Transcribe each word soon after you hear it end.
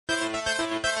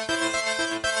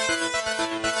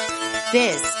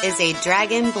This is a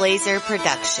Dragon Blazer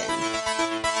production.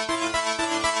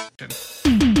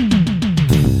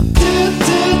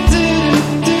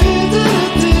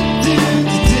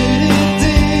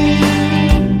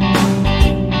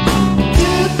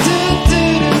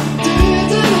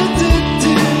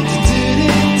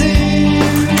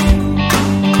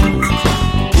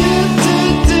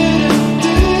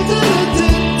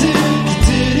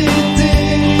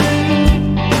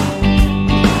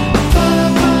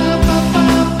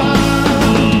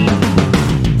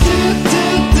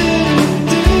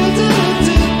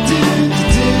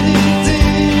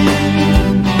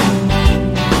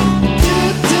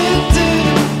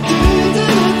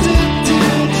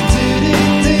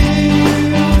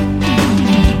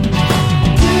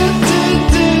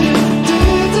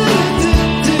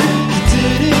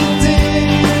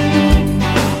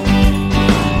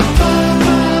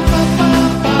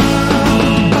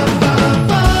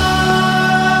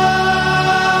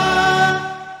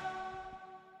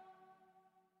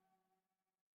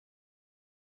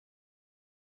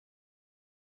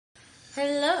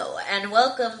 Hello, and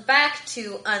welcome back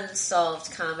to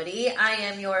Unsolved Comedy. I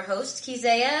am your host,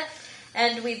 Kezaya,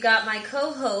 and we've got my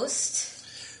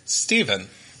co-host, Steven.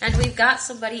 And we've got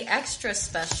somebody extra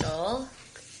special.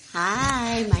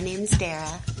 Hi, my name's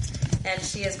Dara. And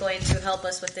she is going to help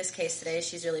us with this case today.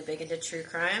 She's really big into true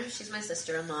crime. She's my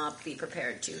sister-in-law. Be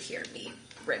prepared to hear me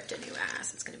ripped a new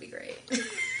ass. It's going to be great.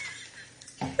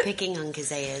 Picking on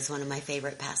Kezaya is one of my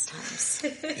favorite pastimes.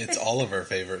 It's all of our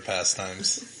favorite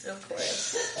pastimes. Of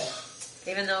course.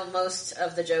 Even though most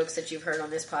of the jokes that you've heard on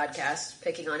this podcast,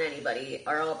 picking on anybody,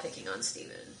 are all picking on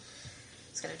Steven.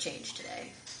 It's going to change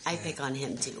today. I pick on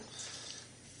him too.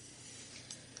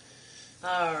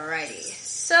 Alrighty.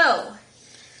 So,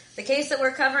 the case that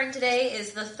we're covering today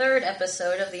is the third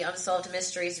episode of the Unsolved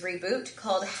Mysteries reboot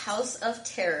called House of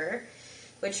Terror,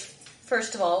 which,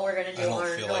 first of all, we're going to do our normal.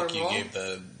 I don't feel like you gave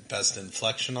the best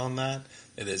inflection on that.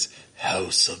 It is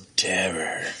House of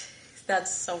Terror.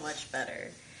 That's so much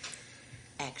better.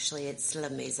 Actually, it's La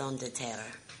Maison de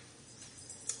Terror.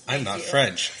 I'm not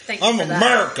French. I'm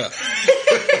America.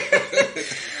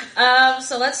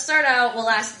 So let's start out. We'll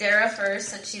ask Dara first,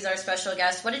 since she's our special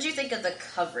guest. What did you think of the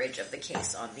coverage of the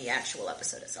case on the actual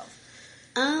episode itself?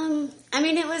 I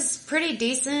mean, it was pretty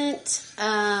decent.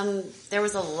 There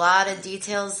was a lot of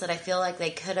details that I feel like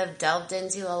they could have delved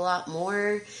into a lot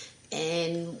more.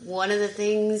 And one of the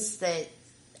things that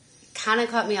kind of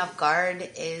caught me off guard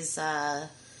is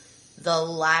the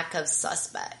lack of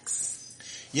suspects.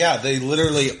 Yeah, they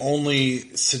literally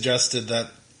only suggested that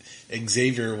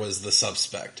Xavier was the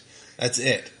suspect. That's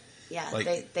it. Yeah,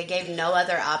 they gave no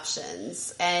other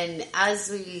options. And as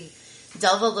we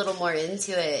delve a little more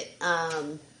into it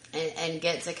and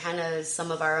get to kind of some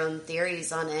of our own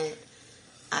theories on it,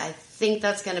 I think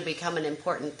that's going to become an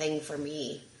important thing for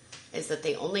me, is that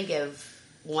they only give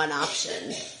one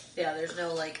option. Yeah, there's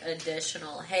no,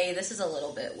 additional, hey, this is a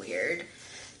little bit weird.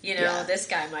 This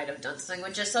guy might have done something,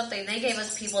 which is something they gave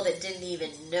us people that didn't even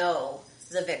know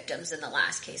the victims in the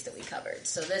last case that we covered.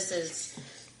 So this is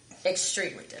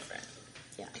extremely different.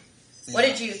 Yeah. What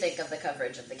did you think of the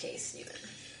coverage of the case, Steven?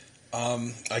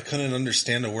 I couldn't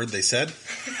understand a word they said.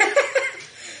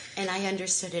 And I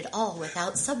understood it all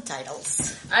without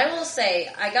subtitles. I will say,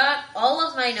 I got all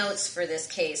of my notes for this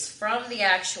case from the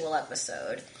actual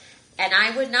episode, and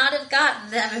I would not have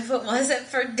gotten them if it wasn't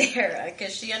for Dara,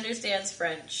 because she understands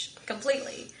French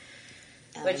completely,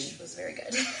 which was very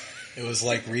good. It was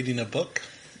like reading a book.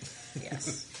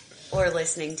 Yes. Or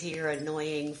listening to your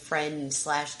annoying friend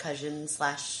 / cousin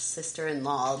 /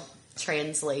 sister-in-law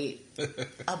translate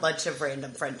a bunch of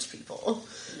random French people.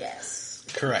 Yes.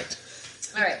 Correct.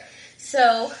 All right.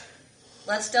 So,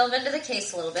 let's delve into the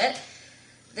case a little bit.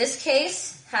 This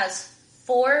case has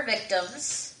 5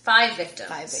 victims. 5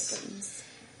 victims.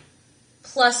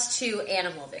 Plus 2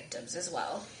 animal victims as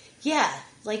well. Yeah.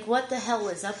 What the hell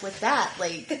is up with that?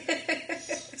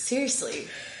 Seriously.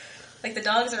 The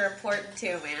dogs are important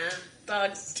too, man.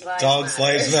 Dogs'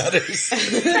 lives matters.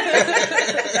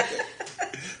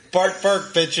 Bark,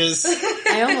 bark, bitches.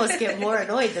 I almost get more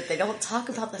annoyed that they don't talk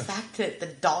about the fact that the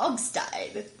dogs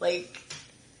died.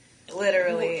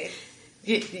 Literally.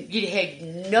 You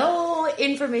had no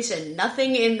information,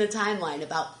 nothing in the timeline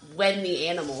about when the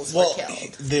animals were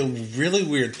killed. The really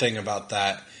weird thing about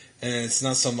that, and it's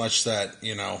not so much that,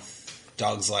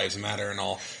 dogs' lives matter and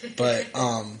all, but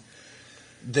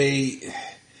they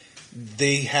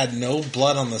had no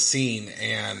blood on the scene,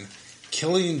 and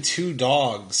killing 2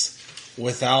 dogs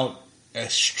without a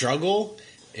struggle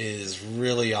is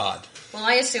really odd. Well,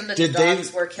 I assume that the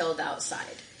dogs were killed outside.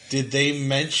 Did they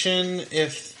mention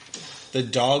if the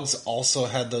dogs also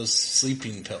had those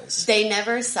sleeping pills. They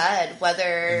never said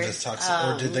whether...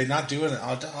 or did they not do an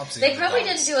autopsy? They probably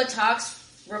didn't do a tox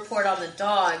report on the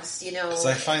dogs, you know. Because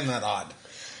I find that odd.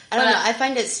 I don't know. I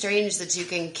find it strange that you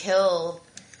can kill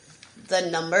the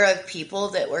number of people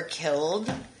that were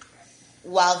killed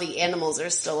while the animals are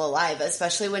still alive,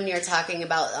 especially when you're talking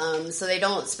about, so they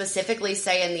don't specifically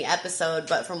say in the episode,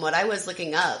 but from what I was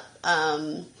looking up,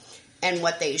 and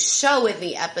what they show in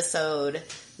the episode,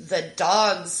 the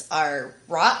dogs are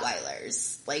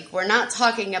Rottweilers. Like, we're not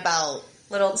talking about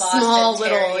little small,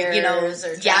 Terriers, you know, or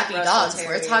yappy dogs.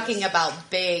 Terriers. We're talking about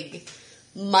big,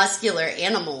 muscular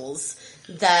animals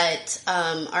that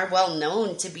are well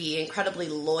known to be incredibly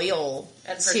loyal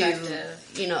and protective.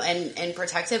 to, you know, and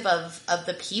protective of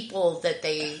the people that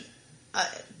they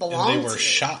belong to. And they were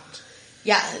shot.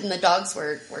 Yeah, and the dogs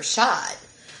were shot.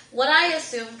 What I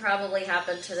assume probably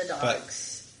happened to the dogs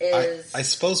is... I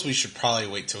suppose we should probably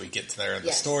wait till we get to there in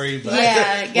the story. But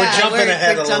we're jumping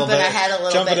ahead a little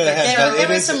bit. There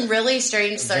were some really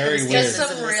strange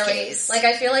circumstances in this case. Like,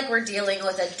 I feel like we're dealing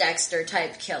with a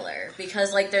Dexter-type killer.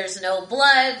 Because, like, there's no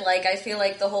blood. Like, I feel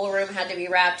like the whole room had to be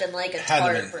wrapped in, like, a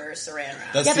tarp or saran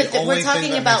wrap. Yeah, but we're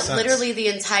talking about literally the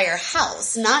entire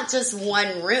house, not just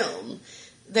one room.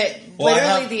 That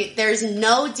there's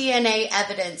no DNA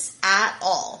evidence at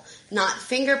all. Not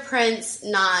fingerprints,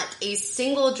 not a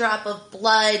single drop of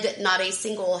blood, not a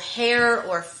single hair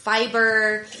or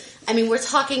fiber. I mean, we're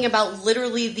talking about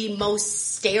literally the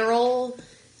most sterile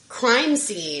crime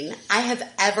scene I have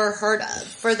ever heard of.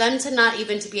 For them to not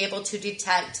even to be able to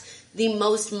detect the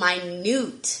most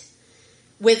minute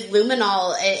with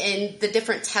luminol and the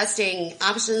different testing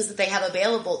options that they have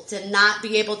available, to not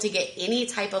be able to get any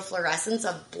type of fluorescence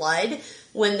of blood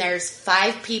when there's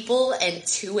 5 people and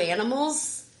 2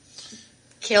 animals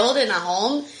killed in a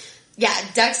home. Yeah,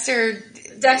 Dexter's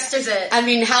it. I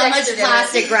mean, how much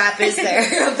plastic wrap is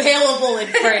there available in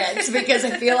France? Because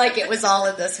I feel like it was all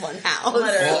in this one house.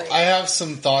 Well, I have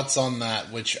some thoughts on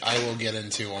that, which I will get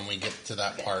into when we get to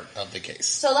that part of the case.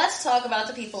 So let's talk about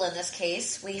the people in this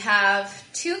case. We have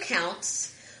 2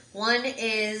 counts. One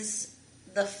is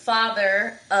the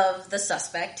father of the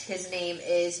suspect. His name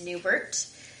is Hubert.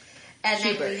 And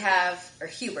then we have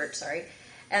Hubert.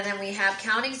 And then we have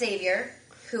Count Xavier,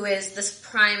 who is this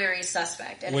primary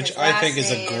suspect. And which I think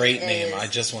is a great name. I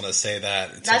just want to say that.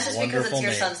 It's that's just because it's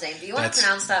your son's name. Do you want to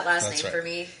pronounce that last name for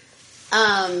me?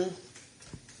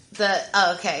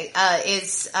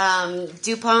 It's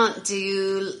Dupont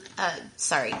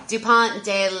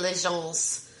de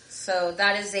Legence. So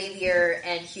that is Xavier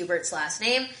and Hubert's last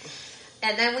name.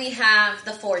 And then we have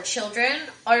the 4 children,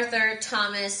 Arthur,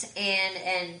 Thomas, Anne,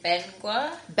 and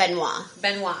Benoit.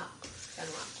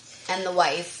 And the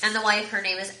wife. Her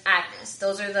name is Agnes.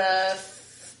 Those are the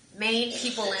main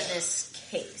people in this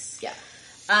case. Yeah.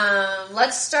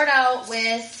 Let's start out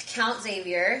with Count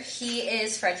Xavier. He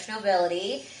is French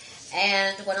nobility,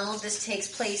 and when all of this takes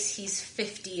place, he's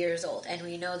 50 years old. And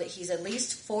we know that he's at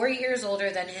least 4 years older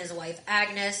than his wife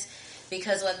Agnes,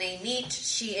 because when they meet,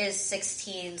 she is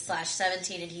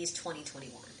 16/17, and he's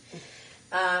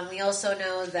 2021. We also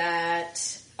know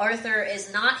that Arthur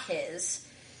is not his.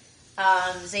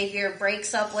 Xavier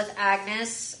breaks up with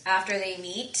Agnes after they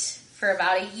meet for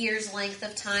about a year's length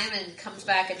of time and comes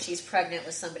back and she's pregnant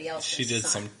with somebody else. She did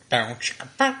some bounce.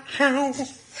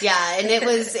 Yeah, and it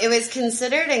was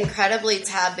considered incredibly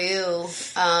taboo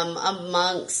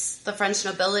amongst the French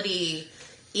nobility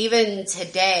even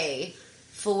today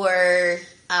for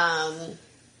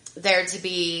there to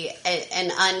be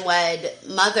an unwed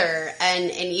mother,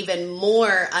 and even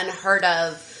more unheard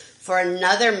of for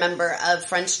another member of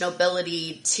French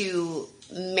nobility to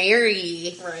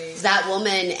marry that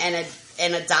woman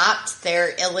and adopt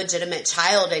their illegitimate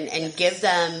child and give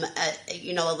them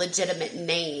a legitimate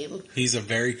name. He's a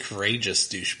very courageous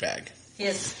douchebag.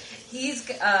 I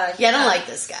don't like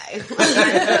this guy.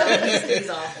 He's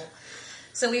awful.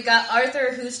 So we've got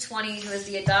Arthur, who's 20, who is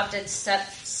the adopted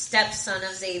stepson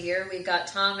of Xavier. We've got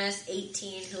Thomas,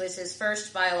 18, who is his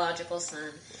first biological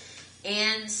son.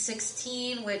 And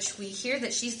 16, which we hear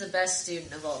that she's the best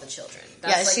student of all the children.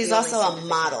 That's she's also a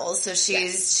model, so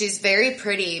she's very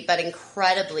pretty but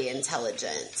incredibly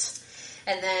intelligent.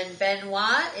 And then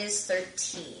Benoit is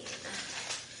 13.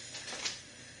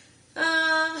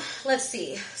 Let's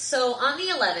see. So on the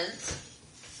 11th,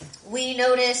 we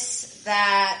notice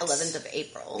that... 11th of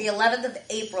April. The 11th of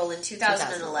April in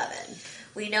 2011.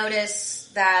 We notice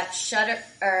that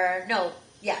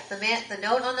the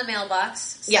note on the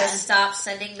mailbox says stop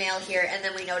sending mail here, and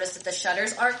then we notice that the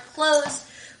shutters are closed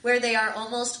where they are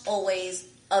almost always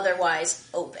otherwise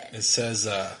open. It says,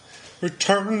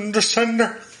 return to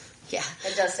sender. Yeah.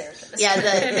 It does say Richard. Yeah,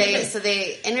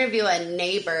 they interview a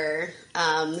neighbor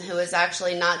who was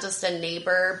actually not just a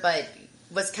neighbor, but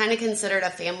was kind of considered a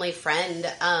family friend.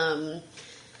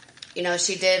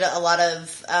 She did a lot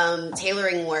of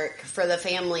tailoring work for the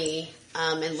family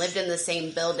and lived in the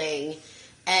same building.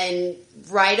 And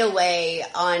right away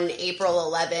on April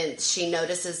 11th, she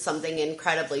notices something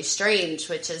incredibly strange,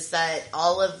 which is that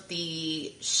all of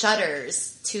the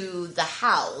shutters to the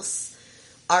house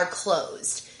are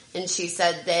closed. And she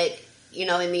said that,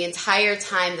 in the entire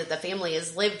time that the family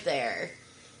has lived there,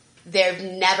 they've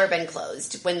never been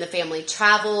closed. When the family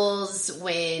travels,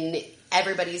 when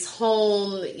everybody's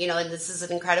home, and this is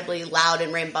an incredibly loud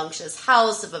and rambunctious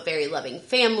house of a very loving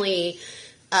family,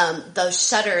 those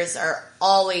shutters are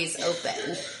always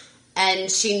open. And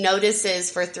she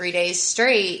notices for 3 days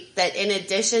straight that in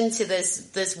addition to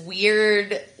this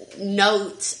weird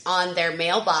note on their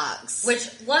mailbox, which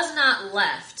was not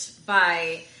left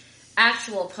by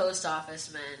actual post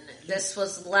office men, this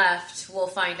was left, we'll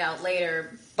find out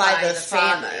later, by the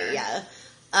family. Yeah.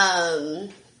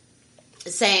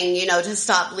 Saying, to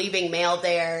stop leaving mail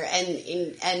there.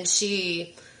 And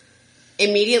she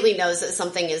immediately knows that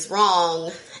something is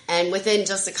wrong, and within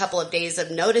just a couple of days of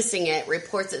noticing it,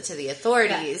 reports it to the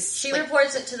authorities. Yeah. She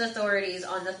reports it to the authorities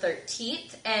on the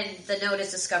 13th, and the note is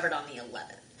discovered on the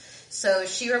 11th. So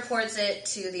she reports it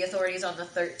to the authorities on the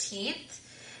 13th,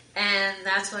 and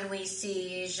that's when we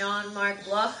see Jean-Marc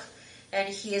Bloch, and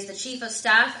he is the chief of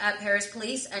staff at Paris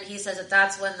Police, and he says that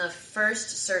that's when the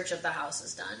first search of the house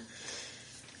is done.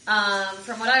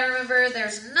 From what I remember,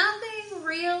 there's nothing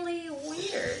really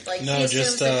weird. He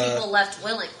assumes that people left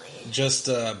willingly. Just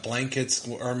blankets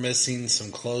are missing,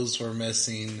 some clothes were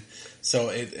missing, so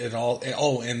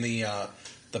and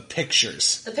the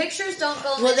pictures. The pictures don't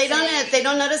go. Well, missing. They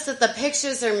don't notice that the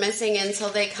pictures are missing until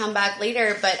they come back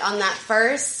later. But on that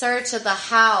first search of the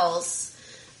house,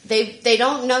 they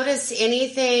don't notice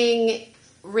anything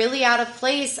really out of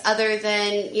place other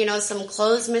than some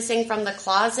clothes missing from the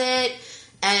closet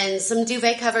and some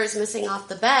duvet covers missing off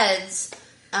the beds.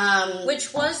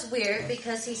 Which was weird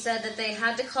because he said that they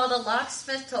had to call the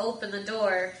locksmith to open the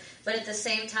door, but at the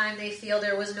same time they feel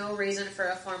there was no reason for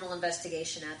a formal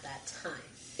investigation at that time.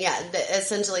 Yeah,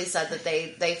 essentially said that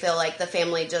they feel like the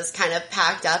family just kind of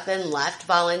packed up and left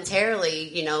voluntarily,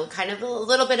 kind of a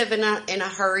little bit of in a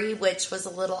hurry, which was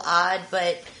a little odd,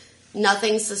 but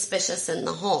nothing suspicious in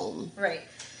the home. Right.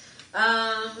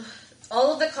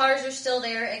 All of the cars are still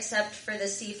there except for the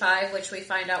C5, which we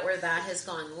find out where that has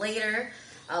gone later.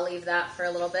 I'll leave that for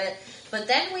a little bit. But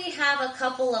then we have a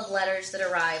couple of letters that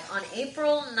arrive on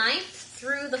April 9th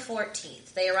through the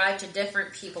 14th. They arrive to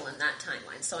different people in that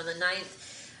timeline. So on the 9th,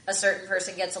 a certain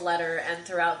person gets a letter, and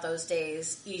throughout those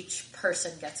days, each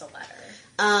person gets a letter.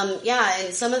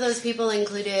 And some of those people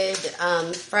included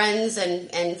friends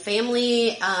and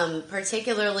family,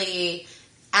 particularly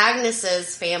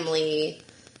Agnes's family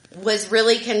was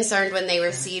really concerned when they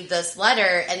received this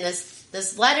letter, and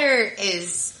this letter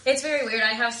is... It's very weird.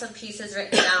 I have some pieces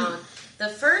written down. The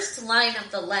first line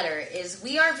of the letter is,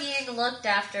 "We are being looked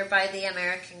after by the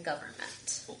American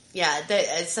government." Yeah,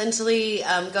 that essentially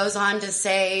goes on to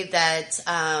say that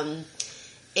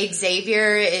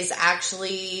Xavier is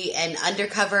actually an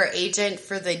undercover agent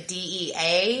for the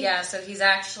DEA. Yeah, so he's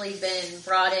actually been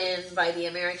brought in by the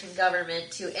American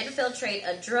government to infiltrate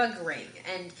a drug ring,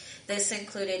 and this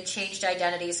included changed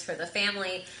identities for the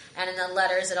family, and in the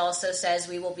letters it also says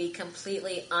we will be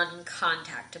completely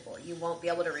uncontactable. You won't be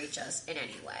able to reach us in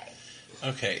any way.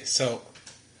 Okay, so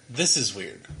this is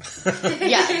weird.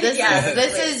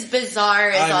 This is bizarre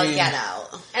as all get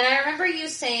out. And I remember you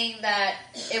saying that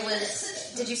it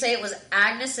was, did you say it was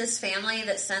Agnes's family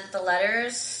that sent the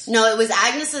letters? No, it was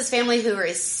Agnes's family who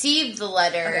received the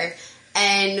letter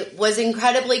and was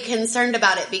incredibly concerned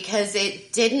about it because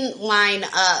it didn't line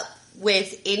up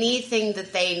with anything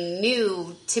that they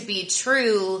knew to be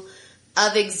true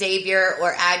of Xavier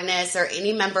or Agnes or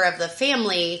any member of the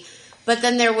family. But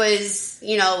then there was,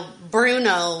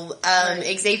 Bruno,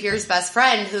 Xavier's best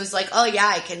friend, who's like, oh yeah,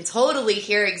 I can totally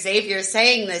hear Xavier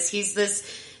saying this. He's this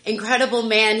incredible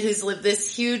man who's lived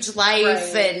this huge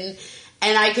life, and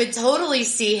I could totally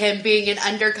see him being an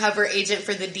undercover agent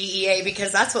for the DEA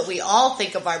because that's what we all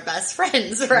think of our best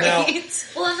friends, right? No.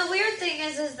 Well, and the weird thing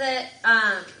is that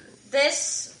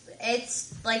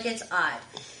it's odd.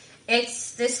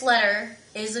 This letter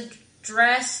is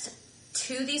addressed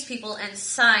to these people and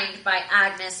signed by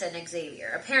Agnes and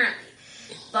Xavier, apparently.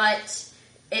 But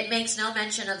it makes no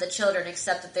mention of the children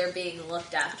except that they're being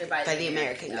looked after by the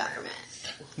American government.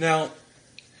 Now,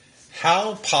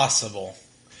 how possible?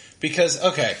 Because,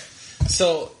 okay,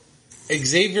 so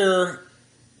Xavier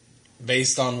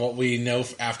based on what we know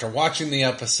after watching the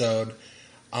episode,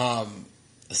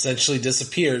 essentially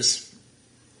disappears.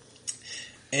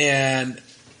 And,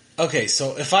 okay,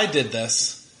 so if I did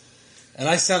this, and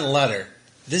I sent a letter,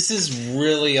 this is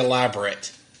really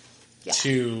elaborate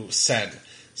to send.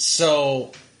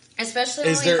 So, especially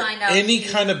when is we there find out any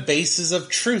kind of basis of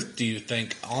truth, do you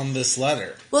think, on this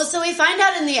letter? Well, so we find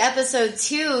out in the episode,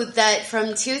 too, that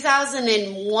from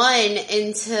 2001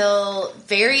 until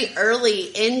very early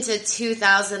into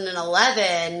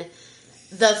 2011,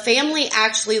 the family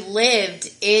actually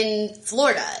lived in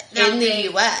Florida, in the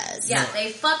U.S. Yeah, they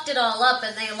fucked it all up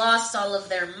and they lost all of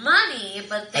their money,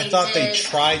 but they they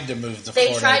tried to move to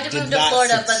Florida. They tried to move to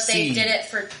Florida, but they did it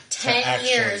for 10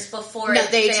 years before. No,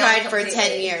 they tried completely. for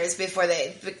 10 years before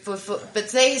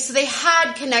so they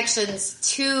had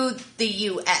connections to the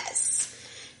U.S.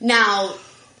 Now,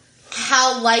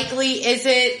 how likely is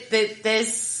it that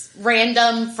this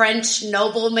random French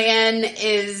nobleman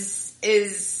is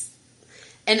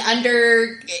an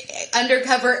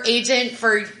undercover agent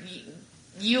for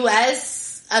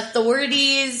U.S.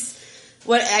 authorities?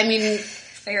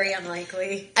 Very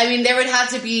unlikely. I mean, there would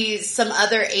have to be some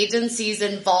other agencies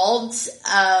involved,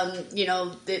 some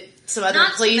other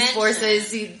Not police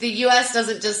forces. The U.S.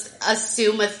 doesn't just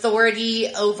assume authority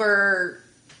over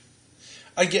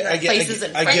places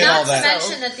in France. I get all that. Not to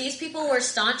mention that these people were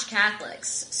staunch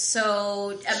Catholics.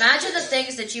 So imagine the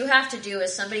things that you have to do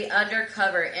as somebody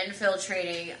undercover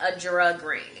infiltrating a drug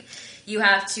ring. You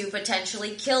have to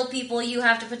potentially kill people. You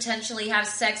have to potentially have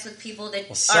sex with people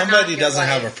that somebody are not doesn't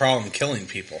your have a wife. problem killing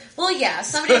people. Well, yeah,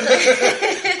 somebody.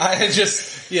 I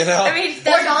just, I mean,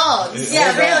 or dogs.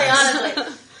 Yeah, really,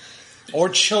 honestly. Or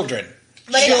children.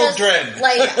 But Children.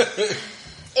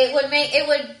 It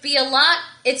would be a lot.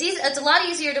 It's a lot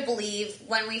easier to believe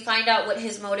when we find out what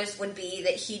his motives would be,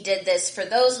 that he did this for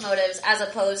those motives, as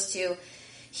opposed to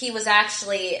he was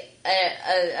actually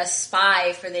a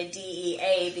spy for the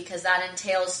DEA, because that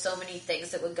entails so many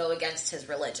things that would go against his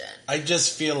religion. I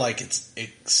just feel like it's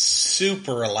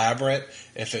super elaborate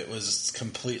if it was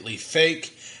completely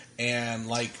fake. And,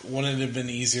 wouldn't it have been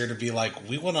easier to be like,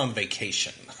 we went on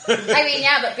vacation? I mean,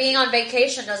 yeah, but being on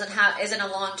vacation isn't a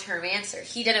long-term answer.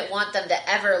 He didn't want them to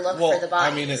ever look for the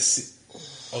bodies. I mean, it's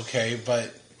okay,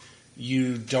 but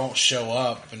you don't show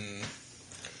up and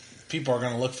people are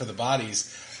going to look for the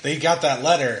bodies. They got that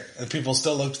letter, and people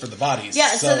still looked for the bodies. Yeah,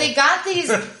 so they got these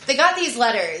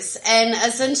letters, and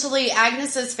essentially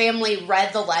Agnes's family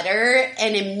read the letter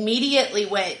and immediately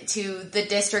went to the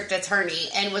district attorney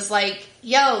and was like,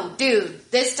 "Yo, dude,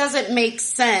 this doesn't make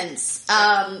sense.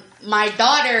 My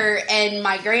daughter and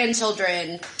my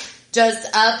grandchildren just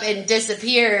up and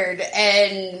disappeared,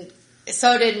 and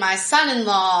so did my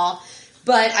son-in-law.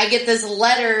 But I get this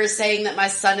letter saying that my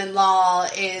son-in-law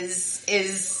is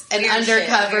an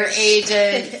undercover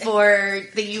agent for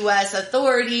the U.S.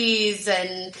 authorities,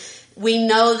 and we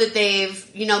know that they've,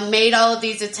 made all of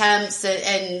these attempts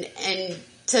and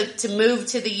to move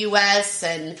to the U.S.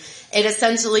 and it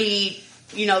essentially,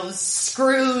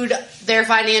 screwed their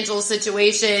financial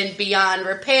situation beyond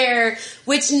repair,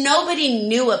 which nobody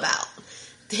knew about.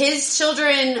 His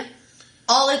children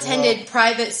all attended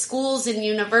private schools and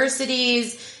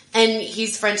universities, and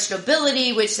he's French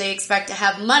nobility, which they expect to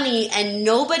have money, and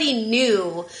nobody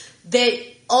knew that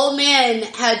old man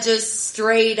had just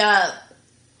straight up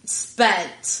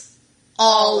spent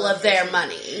all of their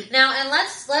money. Now, and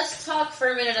let's talk for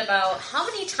a minute about how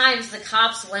many times the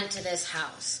cops went to this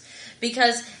house,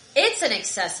 because it's an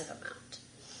excessive amount.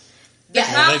 They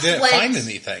didn't find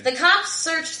anything. The cops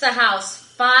searched the house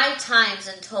 5 times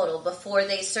in total before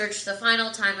they searched the final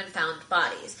time and found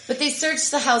bodies. But they searched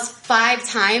the house 5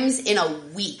 times in a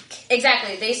week.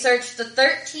 Exactly. They searched, the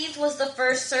 13th was the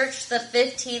first search, the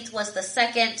 15th was the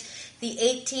second, the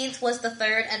 18th was the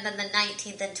third, and then the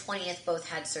 19th and 20th both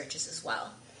had searches as well.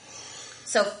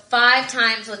 So 5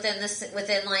 times within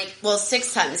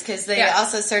 6 times, because they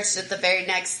also searched it the very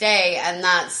next day, and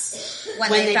that's when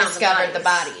they discovered the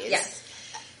bodies. Yes.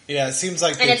 Yeah, it seems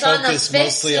like they focused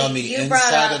mostly on the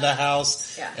inside of the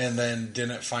house, and then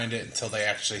didn't find it until they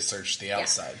actually searched the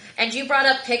outside. Yeah. And you brought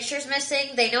up pictures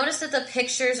missing. They noticed that the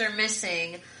pictures are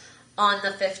missing on the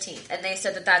 15th, and they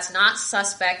said that that's not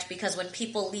suspect, because when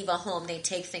people leave a home, they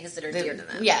take things that are dear to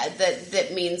them. Yeah,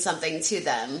 that means something to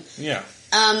them. Yeah.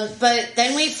 But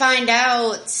then we find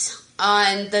out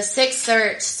on the 6th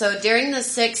search, so during the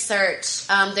 6th search,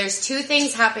 there's 2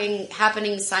 things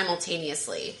happening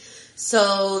simultaneously.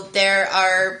 So there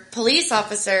are police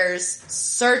officers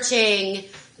searching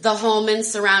the home and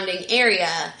surrounding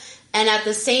area, and at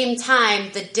the same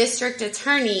time, the district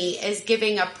attorney is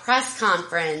giving a press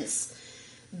conference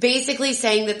basically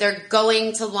saying that they're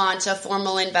going to launch a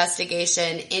formal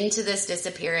investigation into this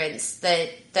disappearance, that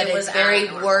is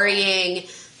very worrying,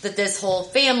 that this whole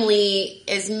family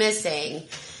is missing.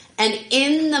 And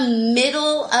in the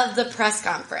middle of the press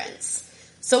conference,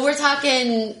 so we're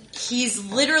talking, he's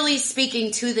literally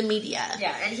speaking to the media.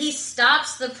 Yeah, and he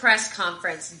stops the press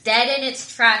conference dead in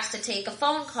its tracks to take a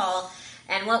phone call.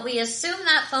 And what we assume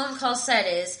that phone call said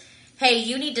is, hey,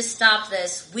 you need to stop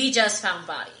this. We just found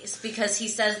bodies. Because he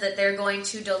says that they're going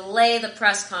to delay the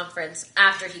press conference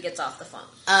after he gets off the phone.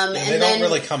 And they don't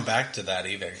really come back to that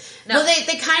either. No. Well,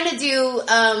 they kind of do.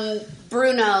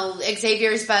 Bruno,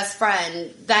 Xavier's best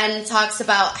friend, then talks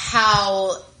about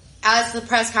how, as the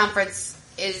press conference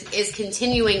is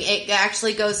continuing, it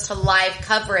actually goes to live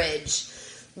coverage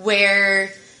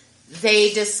where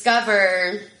they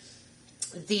discover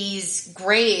these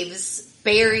graves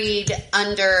buried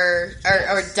under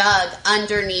or dug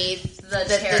underneath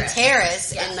the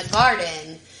terrace in the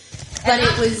garden. But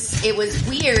it was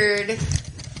weird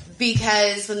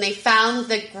because when they found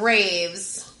the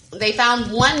graves, they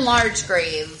found one large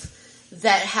grave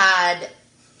that had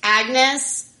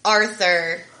Agnes,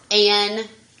 Arthur, Anne,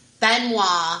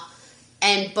 Benoit,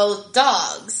 and both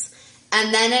dogs.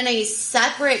 And then in a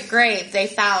separate grave, they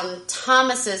found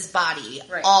Thomas's body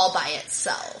all by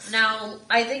itself. Now,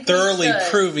 I think thoroughly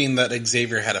proving that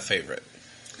Xavier had a favorite.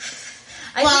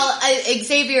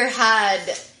 Xavier had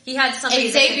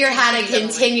a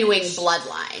continuing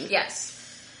bloodline. Yes.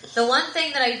 The one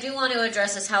thing that I do want to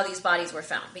address is how these bodies were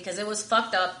found, because it was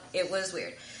fucked up. It was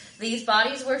weird. These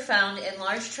bodies were found in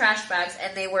large trash bags,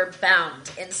 and they were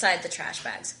bound inside the trash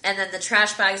bags. And then the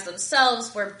trash bags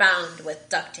themselves were bound with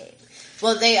duct tape.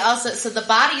 Well, so the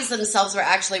bodies themselves were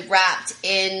actually wrapped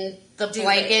in the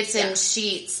blankets and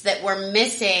sheets that were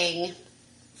missing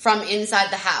from inside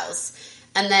the house.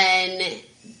 And then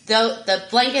the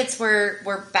blankets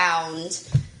were bound,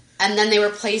 and then they were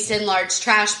placed in large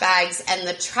trash bags, and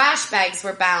the trash bags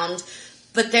were bound.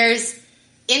 But there's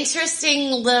interesting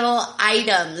little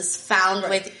items found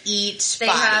with each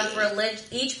body.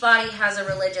 Each body has a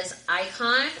religious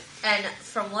icon, and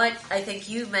from what I think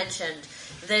you mentioned,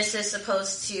 this is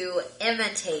supposed to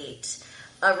imitate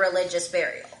a religious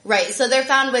burial. Right, so they're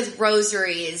found with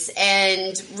rosaries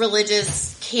and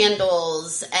religious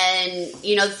candles and,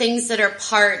 things that are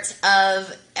part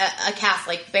of a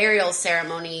Catholic burial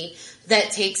ceremony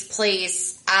that takes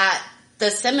place at the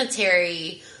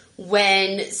cemetery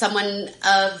when someone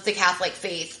of the Catholic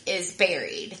faith is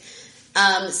buried.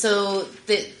 So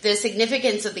the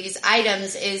significance of these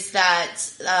items is that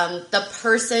the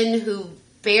person who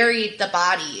buried the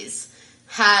bodies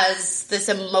has this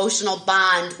emotional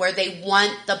bond where they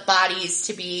want the bodies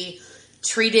to be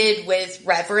treated with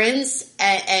reverence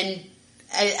and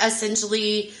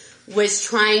essentially was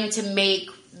trying to make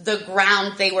the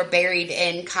ground they were buried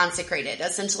in consecrated,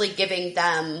 essentially giving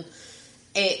them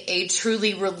a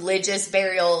truly religious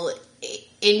burial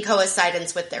in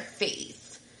coincidence with their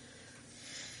faith.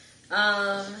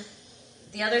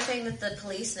 The other thing that the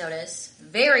police notice,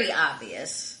 very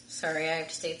obvious, sorry, I have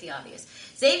to state the obvious,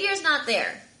 Xavier's not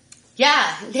there.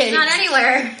 Yeah. He's not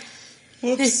anywhere.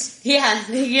 Whoops. Yeah,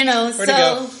 Where'd he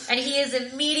go? And he is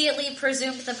immediately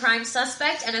presumed the prime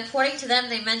suspect, and according to them,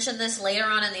 they mentioned this later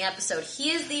on in the episode,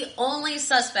 he is the only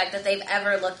suspect that they've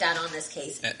ever looked at on this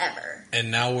case, ever. And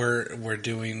now we're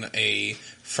doing a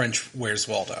French Where's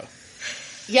Waldo.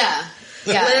 Yeah.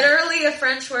 Literally a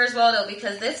French Where's Waldo,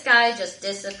 because this guy just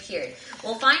disappeared.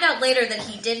 We'll find out later that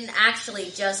he didn't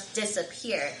actually just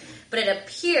disappear, but it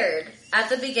appeared at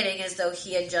the beginning as though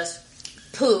he had just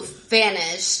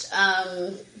vanished.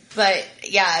 But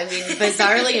yeah, I mean,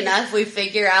 bizarrely enough, we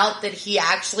figure out that he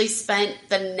actually spent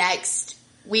the next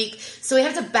week. So we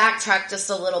have to backtrack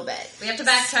just a little bit. We have to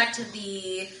backtrack to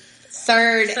the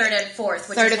third and fourth,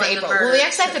 which 3rd is of April. Well, we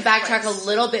actually have to backtrack a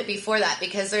little bit before that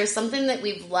because there's something that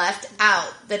we've left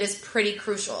out that is pretty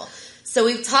crucial. So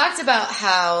we've talked about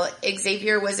how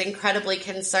Xavier was incredibly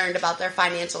concerned about their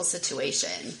financial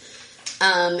situation,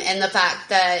 and the fact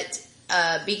that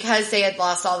because they had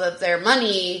lost all of their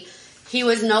money, he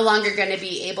was no longer going to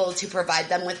be able to provide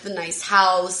them with the nice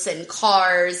house and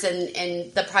cars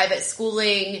and the private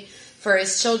schooling for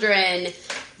his children.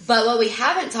 But what we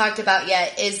haven't talked about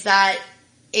yet is that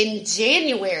in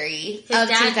January of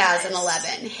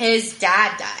 2011, his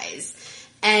dad dies.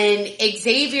 And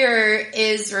Xavier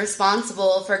is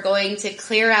responsible for going to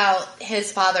clear out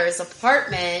his father's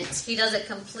apartment. He does it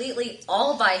completely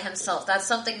all by himself. That's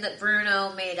something that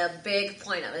Bruno made a big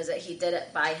point of, is that he did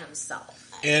it by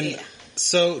himself. And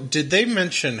so, did they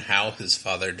mention how his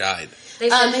father died? They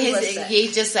said he was sick.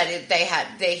 He just said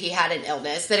he had an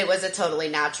illness, that it was a totally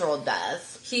natural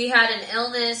death. He had an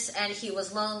illness, and he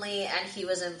was lonely, and he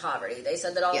was in poverty. They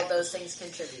said that all of those things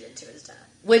contributed to his death.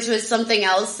 Which was something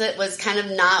else that was kind of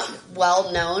not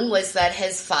well known, was that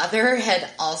his father had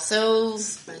also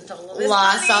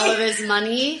lost all of his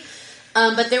money.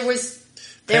 But there was...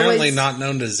 Apparently not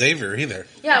known to Xavier either.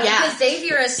 Yeah, because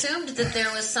Xavier assumed that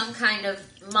there was some kind of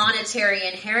monetary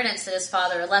inheritance that his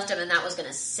father had left him, and that was going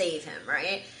to save him,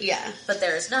 right? Yeah. But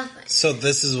there's nothing. So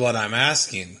this is what I'm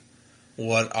asking.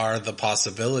 What are the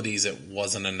possibilities it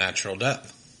wasn't a natural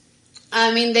death?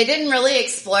 I mean, they didn't really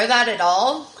explore that at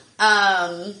all.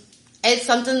 It's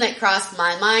something that crossed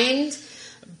my mind,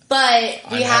 but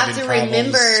we have to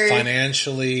remember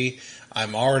financially.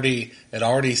 It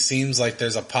already seems like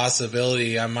there's a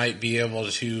possibility I might be able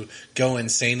to go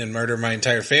insane and murder my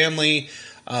entire family.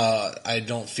 I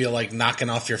don't feel like knocking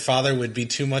off your father would be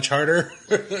too much harder.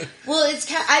 Well,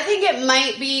 I think it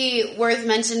might be worth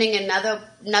mentioning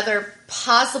another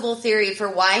possible theory for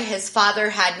why his father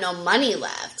had no money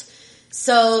left.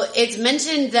 So it's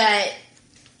mentioned that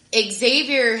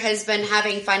Xavier has been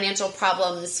having financial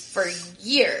problems for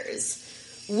years.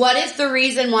 What if the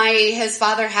reason why his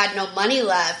father had no money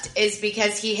left is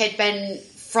because he had been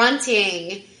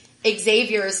fronting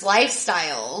Xavier's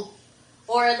lifestyle?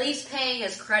 Or at least paying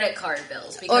his credit card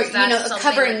bills. Because or, that's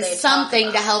covering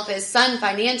something to help his son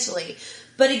financially.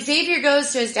 But Xavier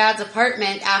goes to his dad's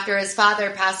apartment after his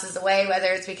father passes away,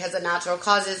 whether it's because of natural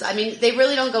causes. I mean, they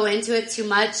really don't go into it too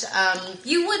much.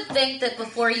 You would think that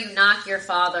before you knock your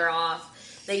father off,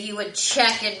 that you would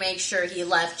check and make sure he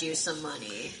left you some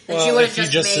money. That you wouldn't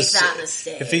just make that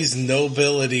mistake. If he's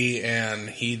nobility and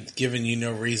he'd given you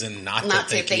no reason not to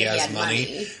think he has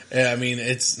money. I mean,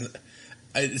 it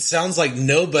sounds like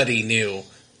nobody knew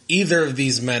either of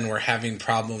these men were having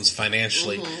problems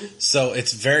financially. Mm-hmm. So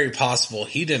it's very possible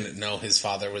he didn't know his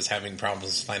father was having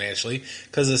problems financially,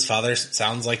 because his father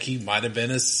sounds like he might have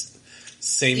been a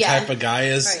same type of guy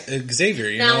as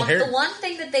Xavier. Now, the one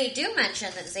thing that they do mention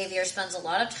that Xavier spends a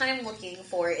lot of time looking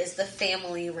for is the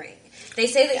family ring. They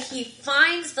say that he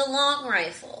finds the long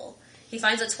rifle. He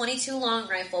finds a .22 long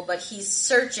rifle, but he's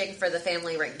searching for the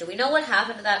family ring. Do we know what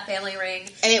happened to that family ring?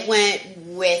 It went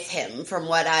with him, from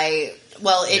what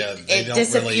it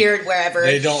disappeared wherever.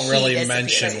 They don't really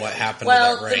mention what happened to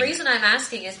that ring. Well, the reason I'm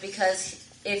asking is because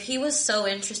if he was so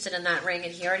interested in that ring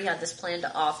and he already had this plan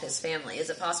to off his family, is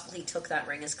it possible he took that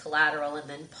ring as collateral and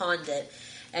then pawned it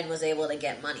and was able to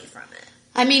get money from it?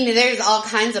 I mean, there's all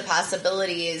kinds of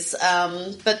possibilities,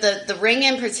 but the ring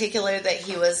in particular that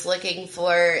he was looking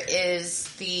for is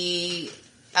the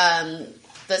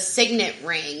signet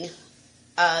ring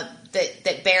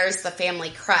that bears the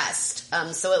family crest.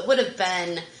 So it would have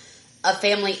been a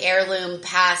family heirloom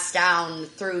passed down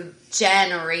through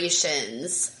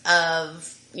generations of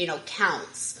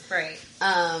counts. Right.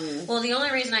 Well, the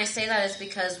only reason I say that is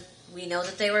because we know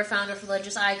that they were found with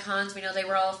religious icons. We know they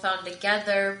were all found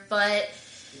together, but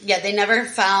they never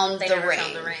found the ring.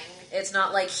 Found the ring. It's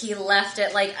not like he left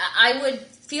it. Like, I would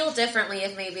feel differently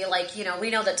if maybe, we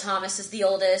know that Thomas is the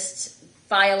oldest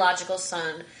biological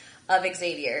son of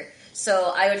Xavier.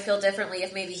 So I would feel differently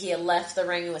if maybe he had left the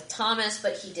ring with Thomas,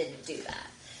 but he didn't do that.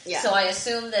 Yeah. So I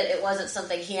assume that it wasn't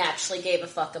something he actually gave a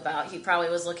fuck about. He probably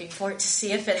was looking for it to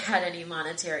see if it had any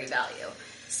monetary value.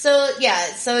 So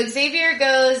Xavier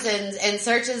goes and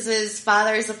searches his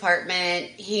father's apartment.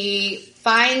 He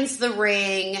finds the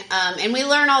ring, and we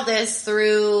learn all this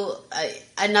through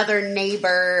another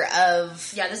neighbor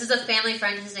of... Yeah, this is a family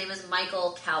friend. His name is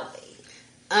Michael Calvi.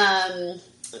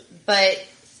 But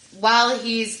while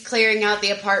he's clearing out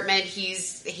the apartment,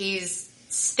 he's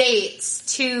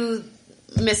states to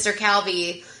Mr.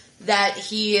 Calvi that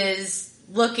he is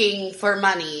looking for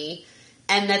money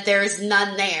and that there's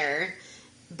none there.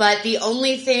 But the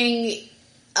only thing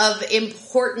of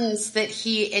importance that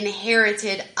he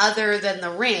inherited other than the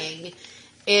ring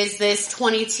is this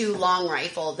 .22 long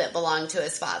rifle that belonged to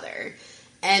his father.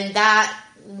 And that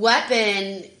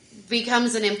weapon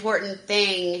becomes an important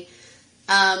thing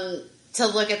to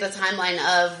look at the timeline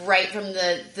of right from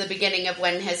the beginning of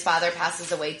when his father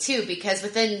passes away too, because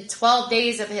within 12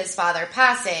 days of his father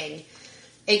passing,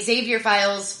 Xavier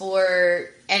files for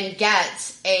and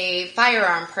gets a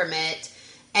firearm permit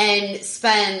and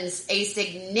spends a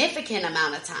significant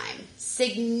amount of time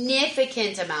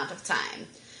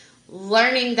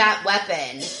learning that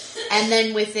weapon, and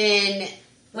then within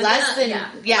less than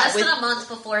a month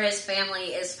before his family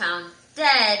is found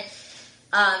dead,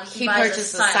 he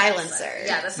purchased a silencer.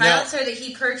 Yeah, the silencer that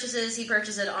he purchases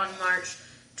it on March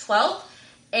 12th,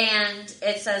 and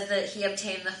it says that he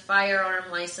obtained the firearm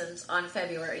license on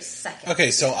February 2nd.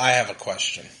 Okay, so I have a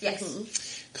question.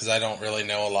 Yes. Because I don't really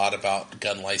know a lot about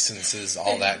gun licenses,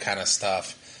 all that kind of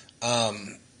stuff.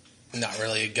 Not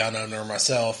really a gun owner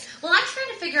myself. Well, I'm trying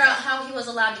to figure out how he was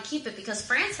allowed to keep it, because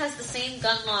France has the same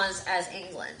gun laws as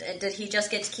England. And did he just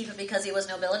get to keep it because he was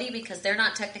nobility? Because they're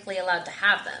not technically allowed to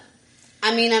have them.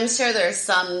 I mean, I'm sure there's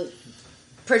some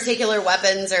particular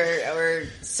weapons or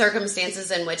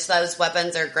circumstances in which those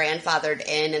weapons are grandfathered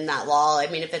in that law. I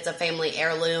mean, if it's a family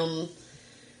heirloom,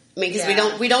 I mean,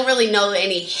 because we don't really know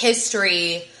any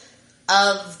history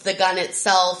of the gun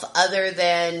itself other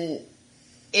than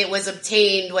it was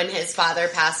obtained when his father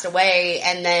passed away,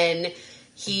 and then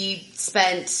he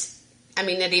spent, I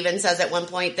mean, it even says at one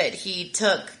point that he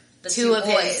took two of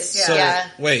boys, his...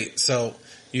 Wait, so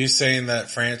you're saying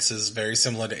that France is very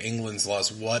similar to England's laws.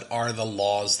 What are the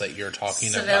laws that you're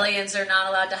talking about? Civilians are not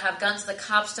allowed to have guns. The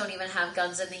cops don't even have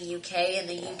guns in the UK. In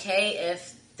the UK,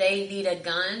 if they need a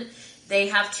gun, they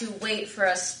have to wait for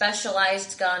a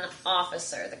specialized gun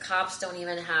officer. The cops don't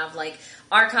even have, like,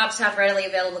 our cops have readily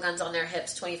available guns on their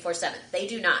hips 24/7. They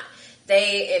do not.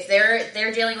 If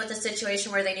they're dealing with a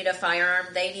situation where they need a firearm,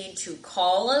 they need to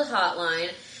call a hotline.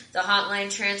 The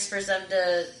hotline transfers them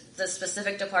to the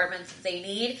specific department that they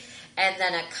need, and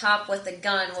then a cop with a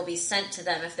gun will be sent to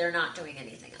them if they're not doing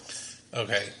anything else.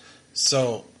 Okay,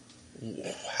 so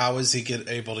how is he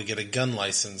able to get a gun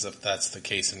license if that's the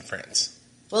case in France?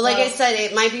 Well, like I said,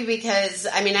 it might be because,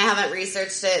 I mean, I haven't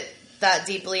researched it that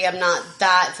deeply. I'm not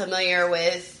that familiar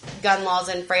with gun laws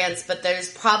in France, but there's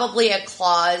probably a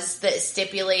clause that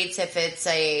stipulates if it's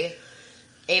a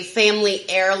family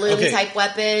heirloom type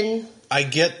weapon. I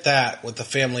get that with the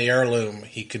family heirloom,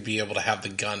 he could be able to have the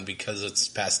gun because it's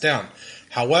passed down.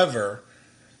 However,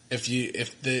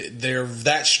 if they're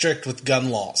that strict with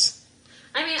gun laws,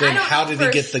 I mean, then how did he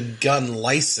get the gun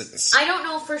license? I don't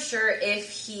know for sure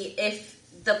if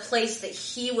the place that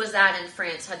he was at in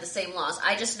France had the same laws.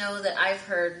 I just know that I've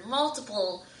heard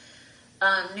multiple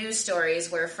news stories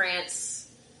where France,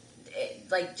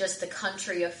 like just the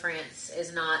country of France,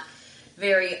 is not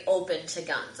very open to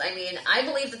guns. I mean, I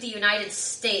believe that the United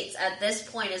States at this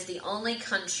point is the only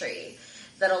country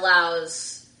that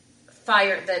allows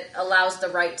the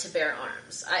right to bear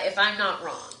arms, if I'm not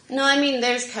wrong. No, I mean,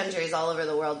 there's countries all over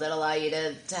the world that allow you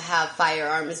to have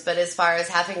firearms, but as far as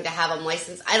having to have them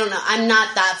licensed, I don't know. I'm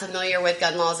not that familiar with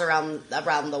gun laws around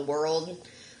the world,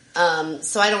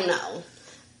 so I don't know.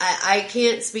 I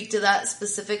can't speak to that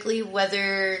specifically,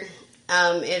 whether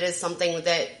it is something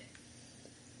that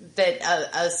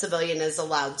a civilian is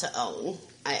allowed to own.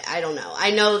 I don't know.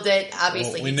 I know that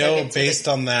obviously we know based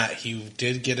on that he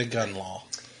did get a gun law.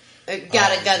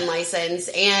 Got a gun license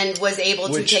and was able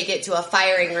to take it to a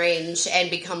firing range and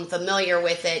become familiar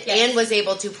with it, and was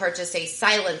able to purchase a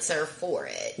silencer for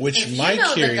it. Which if my you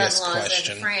know curious the gun laws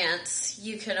question in France,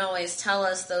 you can always tell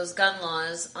us those gun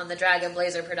laws on the Dragon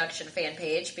Blazer production fan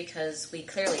page, because we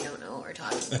clearly don't know what we're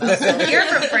talking about. So if you're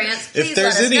from France, please if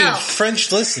there's let us any know.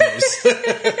 French listeners.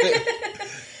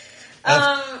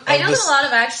 I know that a lot of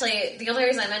the only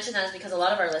reason I mention that is because a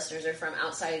lot of our listeners are from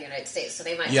outside of the United States, so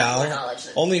they might have more knowledge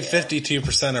than only we do.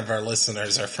 52% of our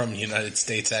listeners are from the United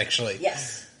States, actually.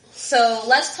 Yes. So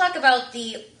let's talk about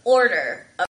the order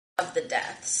of the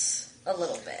deaths a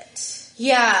little bit.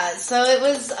 Yeah, so it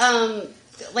was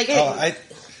I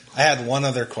had one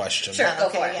other question. Sure, go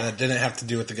for it. That didn't have to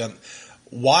do with the gun.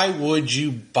 Why would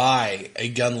you buy a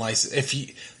gun license if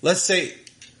you let's say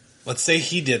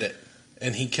he did it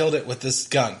and he killed it with this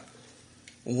gun?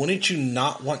 Wouldn't you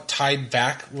not want tied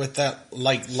back with that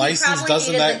license?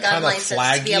 Doesn't that kind of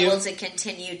flag to be able to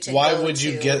continue to why would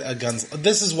you get a gun?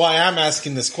 This is why I'm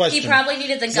asking this question. He probably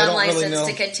needed the gun license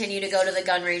to continue to go to the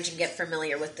gun range and get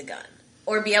familiar with the gun,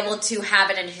 or be able to have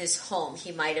it in his home.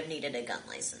 He might have needed a gun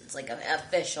license, like an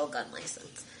official gun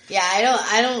license. Yeah,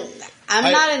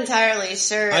 I'm not entirely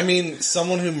sure. I mean,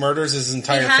 someone who murders his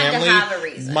entire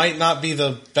family might not be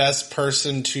the best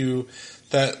person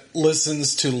that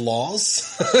listens to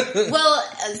laws. Well,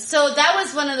 so that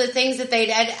was one of the things that they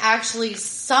had actually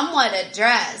somewhat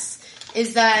addressed,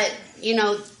 is that,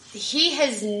 he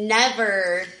has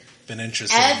never been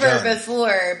interested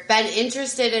before been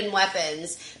interested in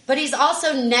weapons, but he's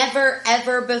also never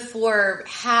ever before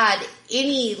had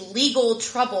any legal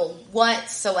trouble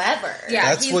whatsoever. Yeah,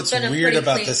 that's what's weird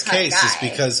about this case is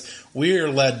because we're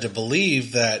led to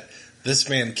believe that this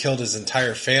man killed his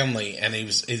entire family and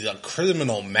he's a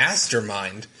criminal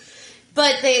mastermind.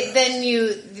 But as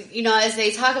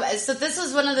they talk about it, so this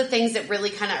was one of the things that really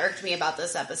kind of irked me about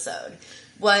this episode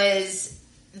was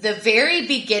the very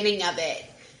beginning of it.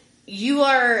 You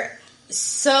are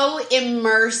so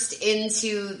immersed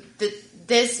into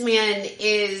this man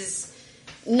is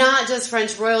not just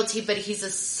French royalty, but he's a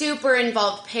super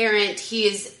involved parent. He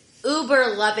is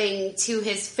uber loving to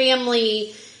his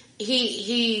family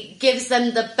he gives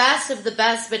them the best of the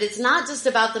best, but it's not just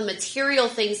about the material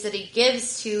things that he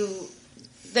gives to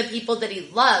the people that he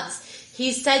loves.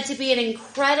 He's said to be an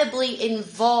incredibly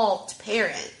involved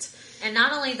parent. And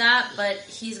not only that, but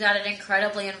he's got an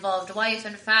incredibly involved wife.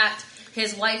 In fact,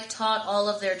 his wife taught all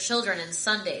of their children in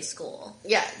Sunday school.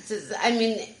 Yeah, I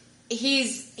mean,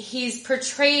 he's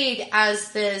portrayed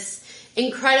as this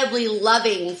incredibly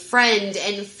loving friend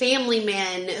and family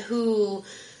man who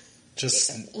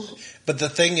but the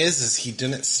thing is he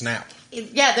didn't snap.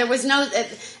 Yeah, there was no,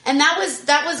 and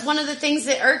that was one of the things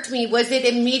that irked me, was it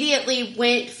immediately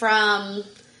went from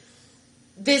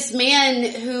this man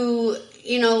who,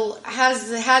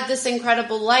 has had this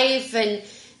incredible life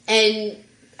and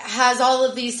has all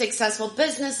of these successful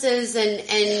businesses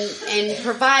and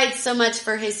provides so much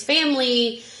for his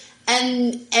family,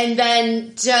 and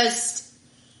then just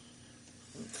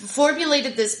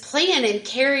formulated this plan and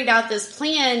carried out this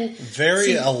plan.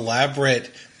 Very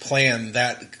elaborate plan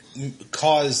that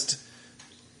caused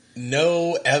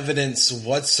no evidence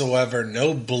whatsoever,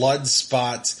 no blood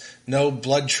spots, no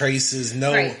blood traces,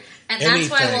 no right. And anything.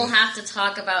 That's why we'll have to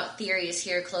talk about theories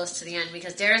here close to the end,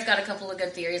 because Dara's got a couple of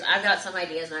good theories. I've got some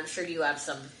ideas, and I'm sure you have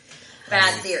some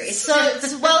bad theories. So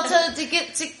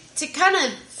to kind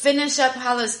of finish up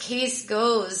how this case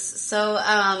goes. So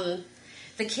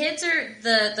the kids are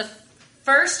the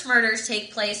first murders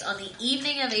take place on the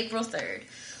evening of April 3rd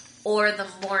or the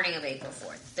morning of April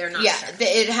 4th. They're not sure.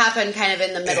 It happened kind of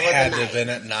in the middle of the night. It had to have been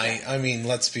at night. I mean,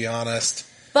 let's be honest.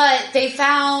 But they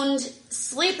found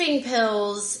sleeping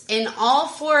pills in all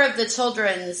 4 of the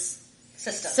children's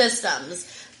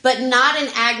systems, but not in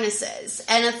Agnes's.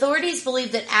 And authorities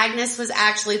believe that Agnes was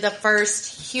actually the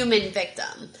first human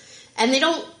victim. And they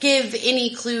don't give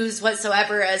any clues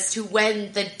whatsoever as to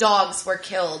when the dogs were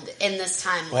killed in this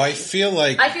timeline. Well, I feel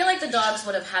like the dogs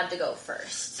would have had to go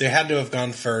first. They had to have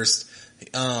gone first.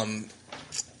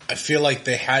 I feel like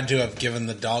they had to have given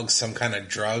the dogs some kind of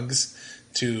drugs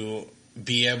to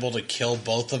be able to kill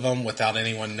both of them without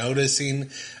anyone noticing.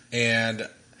 And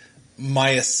my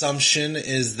assumption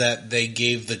is that they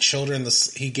gave the children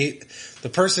the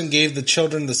person gave the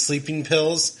children the sleeping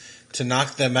pills to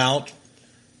knock them out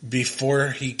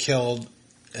before he killed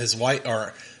his wife,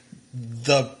 or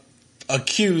the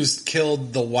accused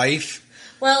killed the wife.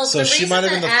 Well, so she might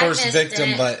have been the first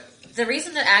victim, but the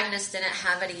reason that Agnes didn't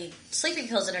have any sleeping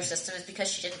pills in her system is because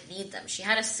she didn't need them. She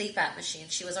had a CPAP machine.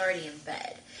 She was already in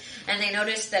bed. And they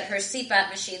noticed that her CPAP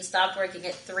machine stopped working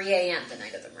at 3 a.m. the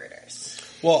night of the murders.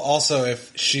 Well, also,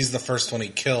 if she's the first one he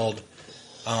killed,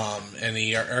 and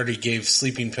he already gave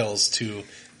sleeping pills to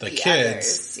the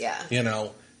kids,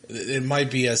 others, it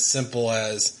might be as simple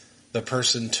as the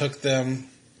person took them.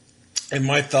 And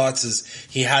my thoughts is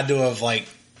he had to have,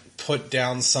 put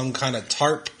down some kind of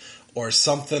tarp or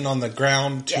something on the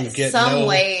ground to get some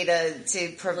way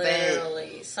to prevent.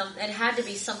 Literally, it had to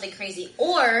be something crazy.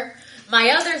 Or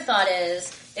my other thought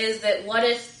is that what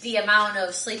if the amount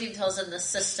of sleeping pills in the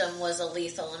system was a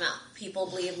lethal amount? People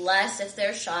bleed less if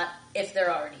they're shot if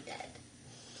they're already dead.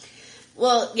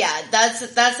 Well, yeah, that's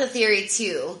a theory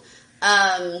too.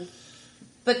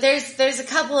 But there's a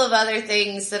couple of other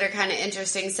things that are kind of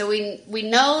interesting. So we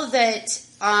know that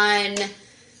on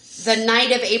the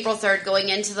night of April 3rd, going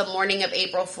into the morning of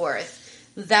April 4th,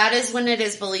 that is when it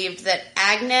is believed that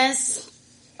Agnes,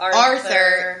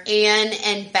 Arthur, Anne,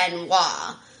 and Benoit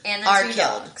are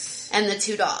killed. Dogs. And the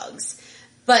 2 dogs.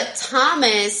 But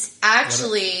Thomas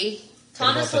actually...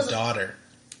 What about the daughter?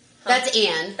 That's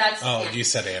Anne. Anne. You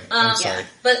said Anne. I'm sorry. Yeah.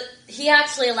 But he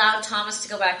actually allowed Thomas to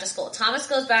go back to school. Thomas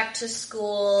goes back to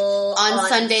school on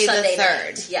Sunday the 3rd.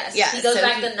 Night. Yes. Yeah, he goes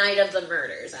back the night of the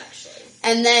murders, actually.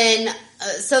 And then,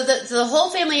 so the whole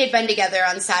family had been together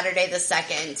on Saturday the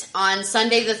 2nd. On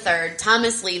Sunday the 3rd,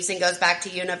 Thomas leaves and goes back to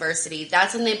university.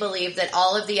 That's when they believe that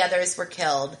all of the others were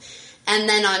killed. And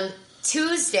then on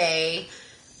Tuesday,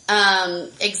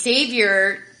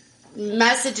 Xavier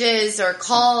messages or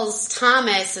calls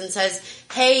Thomas and says,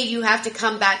 hey, you have to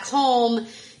come back home.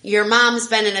 Your mom's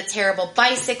been in a terrible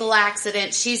bicycle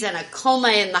accident. She's in a coma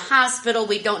in the hospital.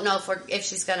 We don't know if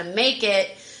she's going to make it.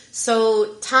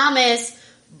 So Thomas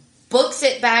books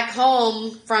it back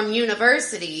home from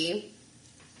university.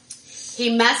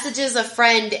 He messages a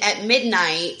friend at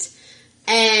midnight,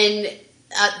 and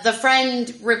the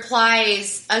friend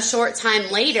replies a short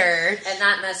time later. And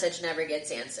that message never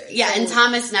gets answered. Yeah, and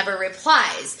Thomas never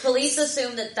replies. Police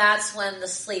assume that that's when the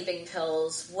sleeping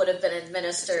pills would have been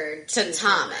administered to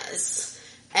Thomas.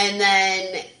 And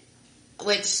then,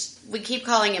 which we keep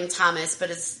calling him Thomas, but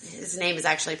his name is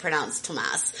actually pronounced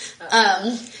Tomas.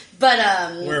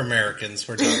 We're Americans.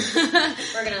 We're done.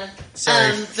 We're gonna.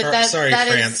 Sorry,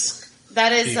 France.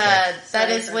 That is people. that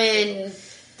is when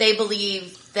they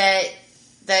believe that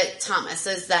Thomas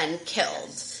is then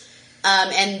killed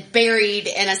and buried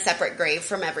in a separate grave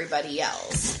from everybody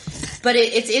else. But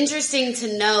it's interesting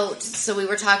to note. So we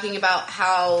were talking about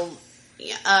how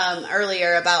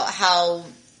earlier about how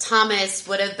Thomas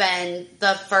would have been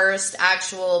the first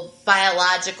actual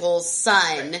biological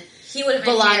son. He would have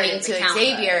belonging to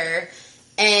Xavier,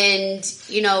 and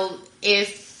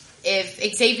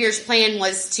if Xavier's plan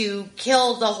was to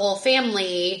kill the whole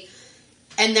family,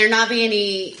 and there not be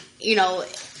any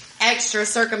extra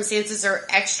circumstances or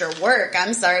extra work.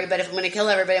 I'm sorry, but if I'm going to kill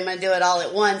everybody, I'm going to do it all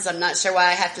at once. I'm not sure why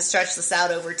I have to stretch this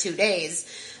out over 2 days.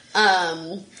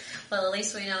 Well, at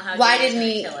least we know how. Why didn't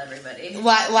he kill everybody?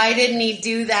 Why didn't he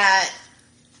do that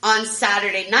on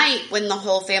Saturday night when the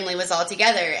whole family was all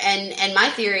together? And my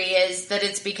theory is that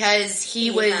it's because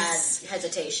he was had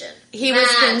hesitation. He was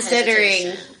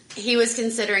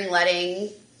considering letting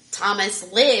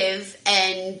Thomas live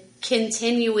and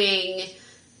continuing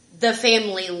the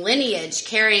family lineage,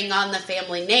 carrying on the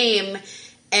family name,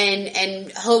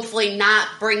 and hopefully not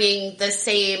bringing the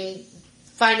same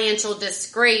financial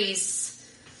disgrace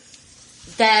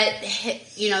that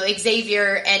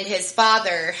Xavier and his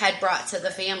father had brought to the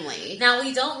family. Now,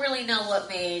 we don't really know what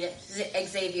made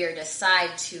Xavier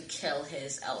decide to kill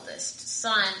his eldest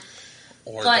son.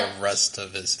 Or the rest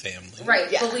of his family.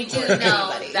 Right, yeah. But we do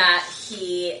know that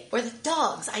he... Or the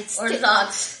dogs. Or the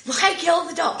dogs. Why kill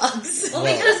the dogs? Well,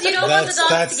 because you don't want the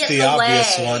dogs to get in the way.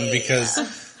 That's the obvious one,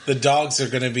 because... The dogs are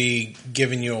going to be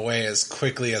giving you away as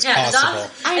quickly as possible.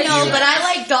 I know, but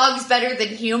I like dogs better than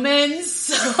humans.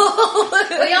 So.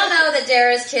 We all know that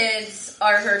Dara's kids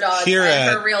are her dogs,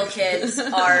 and her real kids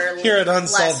are here at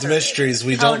Unsolved Mysteries.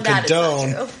 We don't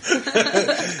condone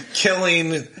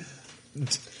killing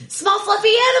small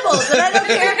fluffy animals, and I don't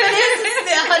care if it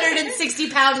is the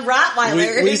 160-pound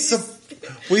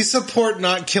Rottweiler. We support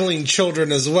not killing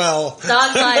children as well.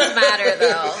 Dog lives matter,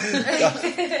 though.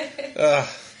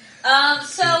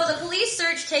 So the police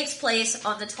search takes place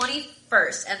on the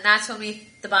 21st, and that's when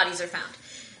the bodies are found.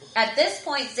 At this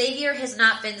point, Xavier has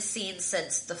not been seen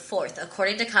since the 4th,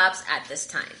 according to cops at this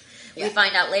time. Yeah. We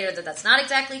find out later that that's not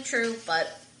exactly true, but...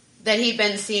 That he'd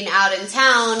been seen out in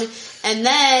town, and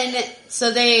then,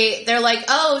 so they're like,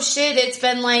 oh shit, it's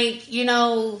been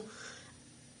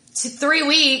 3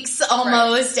 weeks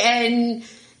almost, right. And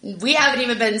we haven't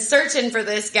even been searching for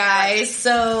this guy, right.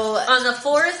 So... On the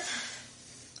 4th...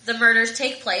 The murders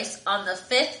take place. On the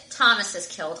 5th, Thomas is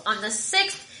killed. On the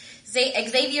 6th,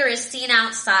 Xavier is seen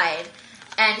outside,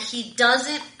 and he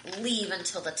doesn't leave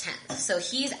until the 10th. So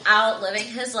he's out living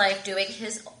his life, doing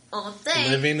his own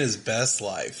thing. Living his best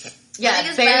life.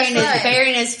 Yeah,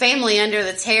 burying his family under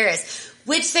the terrace.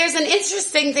 Which there's an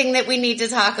interesting thing that we need to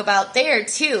talk about there,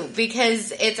 too,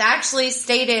 because it's actually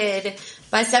stated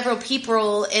by several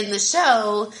people in the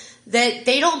show that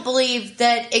they don't believe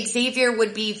that Xavier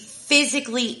would be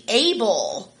physically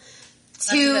able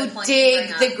to dig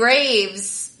the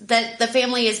graves that the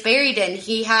family is buried in.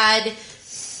 He had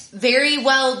very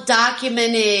well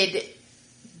documented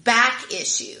back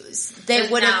issues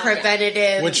that would have prevented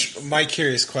him. Which, my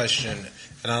curious question,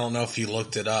 and I don't know if you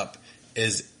looked it up,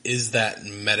 is that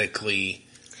medically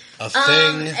a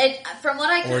thing? From what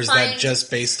I could find, or is that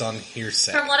just based on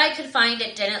hearsay? From what I could find,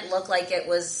 it didn't look like it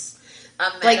was.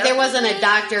 Like, there wasn't a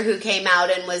doctor who came out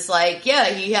and was like, yeah,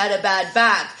 he had a bad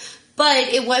back. But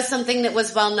it was something that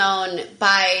was well known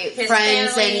by his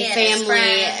friends and family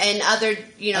and other,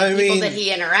 people that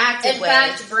he interacted with. In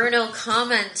fact, Bruno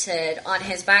commented on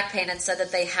his back pain and said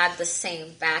that they had the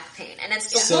same back pain. And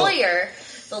it's the lawyer.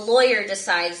 The lawyer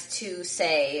decides to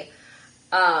say,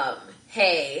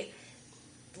 hey,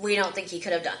 we don't think he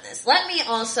could have done this. Let me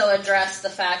also address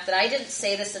the fact that I didn't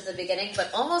say this at the beginning,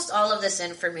 but almost all of this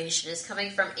information is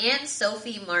coming from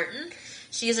Anne-Sophie Martin.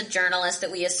 She is a journalist that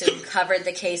we assume covered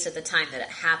the case at the time that it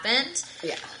happened.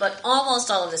 Yeah. But almost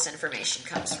all of this information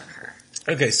comes from her.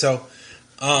 Okay, so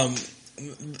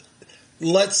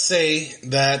let's say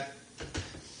that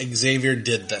Xavier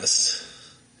did this.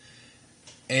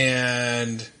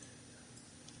 And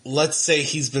let's say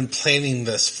he's been planning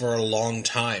this for a long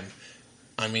time.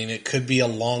 I mean, it could be a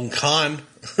long con.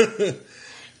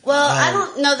 Well, I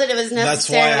don't know that it was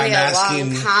necessarily a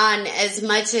long con as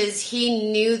much as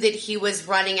he knew that he was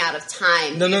running out of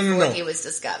time before he was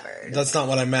discovered. That's not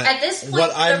what I meant. At this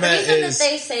point, the reason that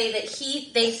they say that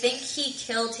they think he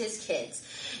killed his kids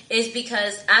is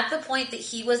because at the point that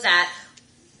he was at,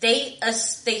 they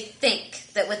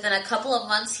think that within a couple of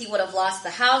months he would have lost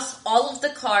the house, all of the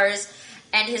cars,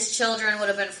 and his children would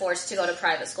have been forced to go to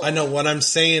private school. I know. What I'm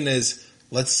saying is,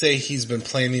 let's say he's been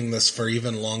planning this for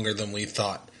even longer than we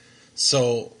thought.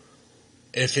 So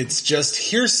if it's just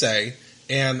hearsay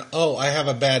and, I have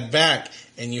a bad back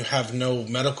and you have no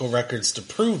medical records to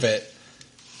prove it,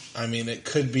 I mean, it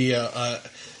could be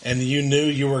and you knew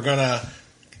you were gonna,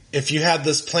 if you had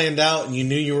this planned out and you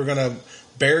knew you were gonna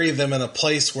bury them in a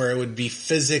place where it would be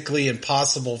physically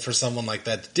impossible for someone like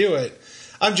that to do it.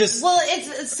 I'm just... Well,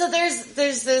 it's, so there's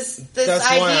this that's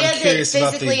why idea I'm curious that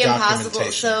about physically the impossible.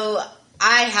 documentation. So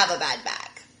I have a bad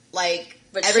back. Like,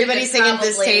 But everybody she could sitting at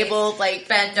this probably table, like,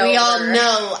 bend we all over.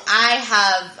 know I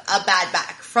have a bad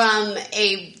back from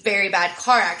a very bad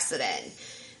car accident.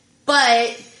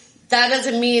 But that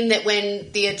doesn't mean that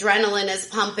when the adrenaline is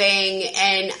pumping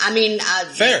and, I mean...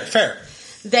 Fair.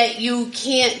 That you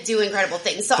can't do incredible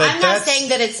things. So But I'm not saying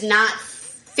that it's not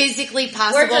physically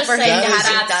possible just for him to saying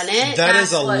have done it. That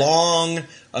is a what- long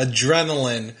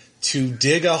adrenaline to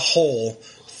dig a hole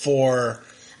for...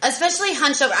 Especially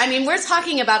hunched over. I mean, we're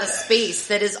talking about a space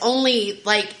that is only,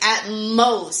 like, at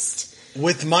most...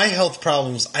 With my health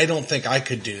problems, I don't think I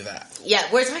could do that. Yeah,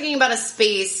 we're talking about a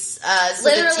space... so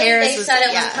Literally, the terrace they was, said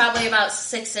it yeah. was probably about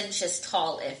 6 inches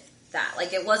tall, if that.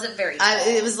 Like, it wasn't very tall.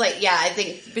 It was like, yeah, I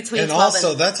think between And 12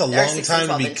 also, and... that's a or long 6 time and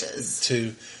 12 to be,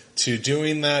 inches. to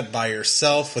doing that by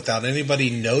yourself without anybody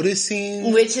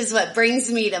noticing. Which is what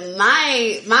brings me to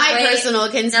my Wait, personal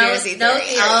conspiracy no theory.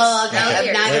 theories. Oh, okay. No I'm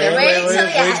theories. not gonna Wait till the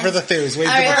Wait end. for the theories. Wait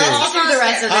All for right, the we're theories. all through the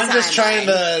rest of the I'm just trying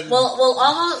to...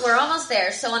 We're almost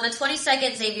there. So on the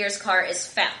 22nd, Xavier's car is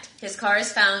found. His car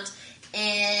is found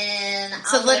in...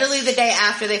 So literally the day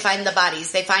after they find the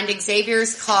bodies, they find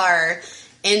Xavier's car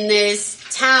in this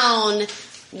town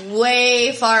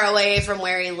way far away from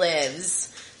where he lives.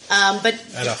 But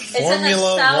At a It's in the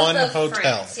Formula south One of hotel.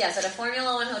 France. Yes, at a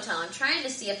Formula One hotel. I'm trying to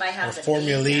see if I have Or the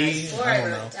Formula name E, here. I swore I I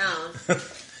don't wrote know. it down.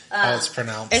 How it's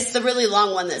pronounced. it's the really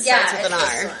long one that Yeah, starts with an R.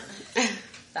 it's this one.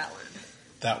 That one.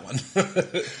 That one.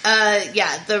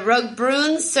 Yeah, the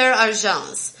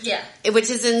Roquebrune-sur-Argens. Yeah. Which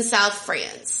is in South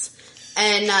France.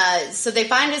 And so they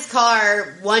find his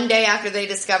car one day after they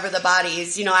discover the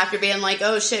bodies, you know, after being like,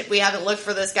 oh shit, we haven't looked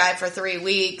for this guy for 3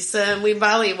 weeks, we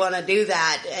probably want to do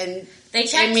that. And They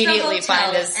checked immediately the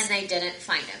hotel find us. and they didn't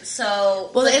find him.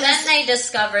 So, Well, but it then was- they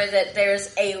discover that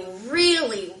there's a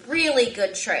really, really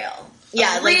good trail.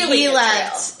 Yeah, A like really he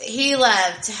good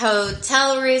left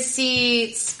hotel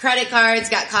receipts, credit cards,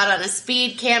 got caught on a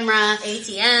speed camera,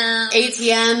 trail.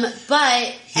 ATM,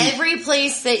 but every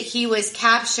place that he was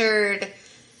captured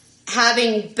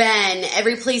having been,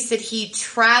 every place that he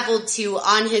traveled to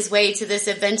on his way to this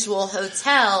eventual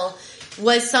hotel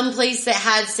was someplace that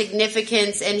had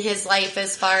significance in his life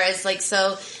as far as like,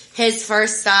 so his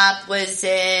first stop was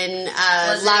in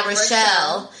La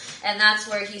Rochelle. And that's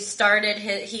where he started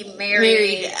he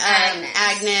Married Agnes.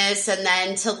 Agnes, and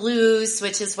then Toulouse,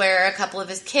 which is where a couple of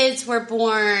his kids were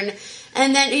born.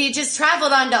 And then he just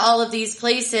traveled on to all of these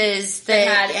places that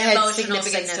had emotional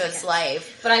significance to his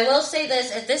life. But I will say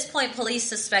this, at this point police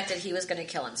suspected he was going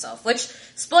to kill himself, which,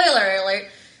 spoiler alert,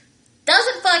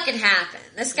 doesn't fucking happen.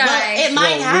 This guy... Well, it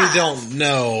might have. We don't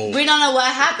know. We don't know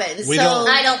what happened.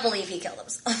 I don't believe he killed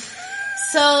himself.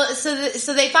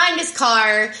 So they find his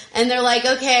car, and they're like,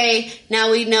 okay,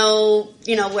 now we know,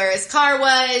 where his car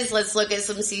was. Let's look at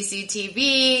some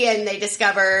CCTV, and they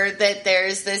discover that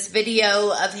there's this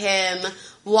video of him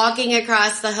walking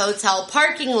across the hotel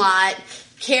parking lot,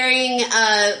 carrying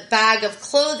a bag of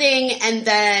clothing, and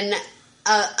then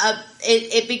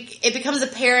it becomes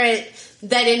apparent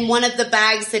that in one of the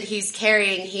bags that he's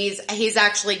carrying, he's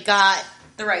actually got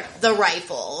the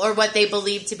rifle, or what they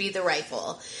believe to be the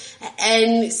rifle.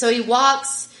 And so he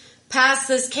walks past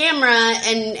this camera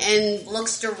and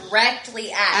looks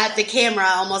directly at the camera,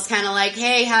 almost kind of like,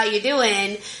 hey, how you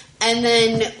doing? And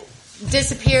then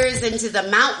disappears into the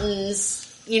mountains,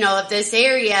 of this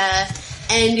area,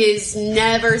 and is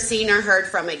never seen or heard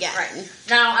from again. Right.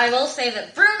 Now, I will say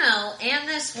that Bruno and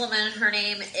this woman, her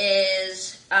name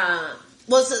is...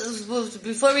 Well, so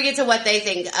before we get to what they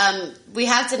think, we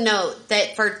have to note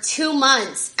that for 2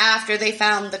 months after they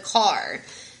found the car,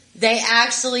 they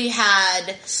actually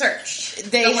had searched.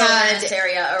 They had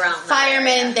area around firemen.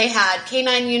 Area. They had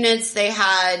canine units. They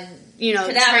had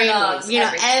cadaver dogs,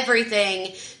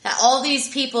 everything. That all these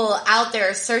people out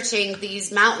there searching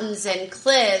these mountains and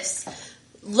cliffs,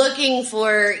 looking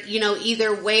for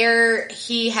either where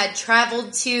he had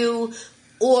traveled to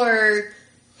or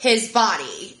his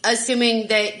body, assuming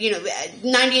that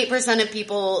 98% of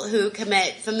people who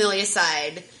commit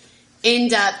familicide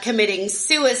end up committing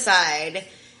suicide.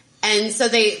 And so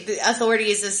the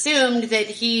authorities assumed that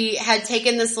he had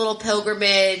taken this little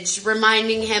pilgrimage,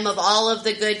 reminding him of all of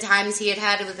the good times he had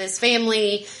had with his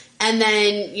family, and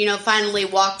then, finally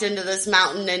walked into this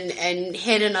mountain and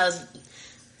hid in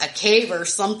a cave or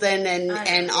something and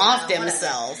offed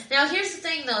himself. Now, here's the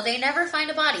thing, though. They never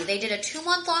find a body. They did a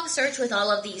 2-month-long search with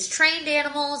all of these trained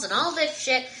animals and all this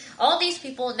shit. All these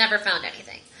people never found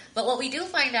anything. But what we do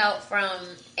find out from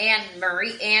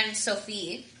Anne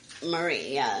Sophie Martin,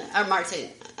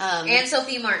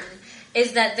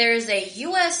 is that there's a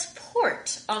U.S.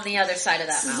 port on the other side of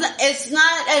that mountain.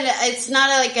 It's not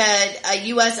like a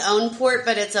U.S. owned port,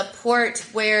 but it's a port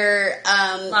where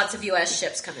lots of U.S.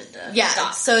 ships come into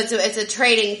dock. So it's a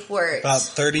trading port. About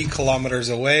 30 kilometers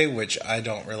away, which I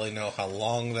don't really know how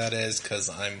long that is because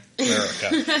I'm America.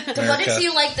 To put it to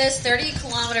you like this, 30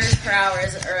 kilometers per hour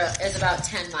is about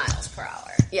 10 miles per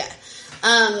hour. Yeah.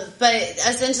 But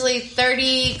essentially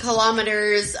 30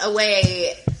 kilometers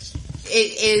away,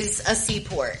 it is a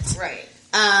seaport. Right.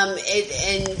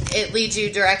 It leads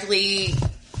you directly,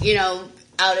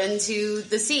 out into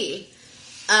the sea.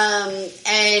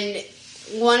 And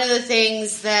one of the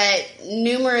things that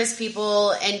numerous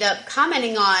people end up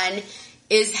commenting on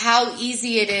is how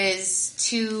easy it is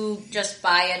to just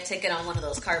buy a ticket on one of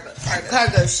those cargo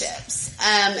ships,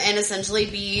 and essentially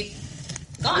be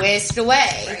gone, whisked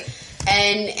away. Right.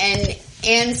 And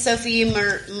Anne Sophie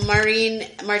Martin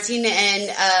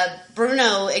and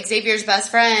Bruno, Xavier's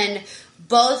best friend,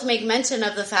 both make mention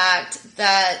of the fact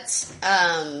that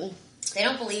they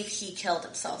don't believe he killed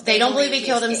himself. They don't believe he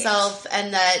killed himself,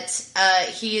 and that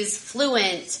he is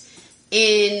fluent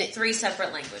in 3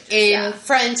 separate languages. In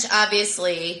French,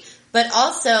 obviously, but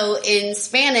also in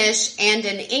Spanish and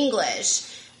in English.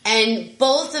 And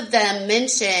both of them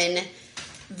mention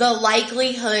the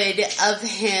likelihood of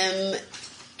him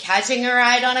catching a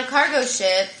ride on a cargo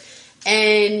ship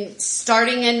and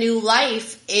starting a new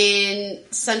life in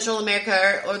Central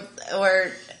America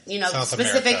or South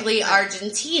specifically America.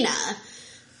 Argentina,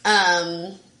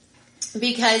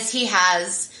 because he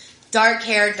has dark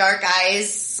hair, dark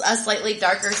eyes, a slightly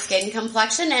darker skin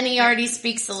complexion, and he already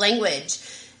speaks the language.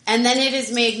 And then it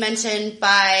is made mention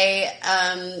by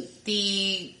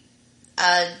the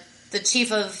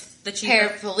chief of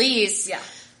police. Yeah.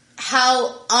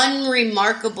 How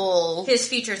unremarkable his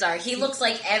features are. He looks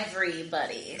like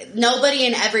everybody. Nobody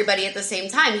and everybody at the same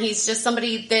time. He's just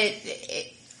somebody that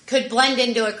could blend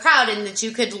into a crowd, and that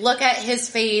you could look at his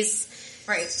face.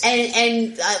 Right.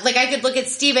 And like I could look at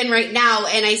Steven right now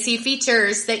and I see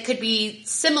features that could be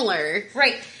similar.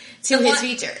 Right. To his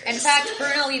features. In fact,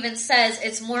 Bruno even says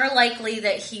it's more likely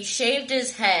that he shaved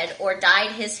his head or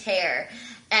dyed his hair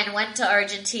and went to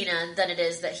Argentina than it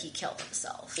is that he killed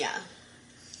himself. Yeah.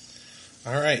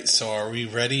 All right, so are we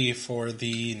ready for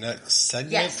the next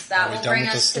segment? Yes, that will bring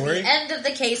us to story? the end of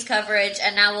the case coverage,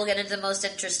 and now we'll get into the most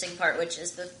interesting part, which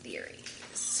is the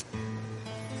theories.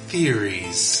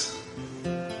 Theories.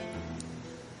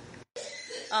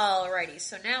 Alrighty,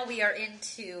 so now we are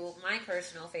into my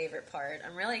personal favorite part.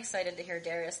 I'm really excited to hear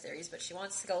Dara's theories, but she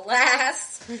wants to go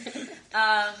last.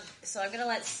 So I'm going to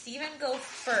let Steven go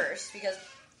first, because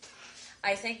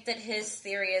I think that his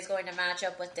theory is going to match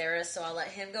up with Dara's, so I'll let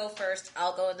him go first,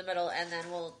 I'll go in the middle, and then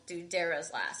we'll do Dara's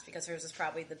last, because hers is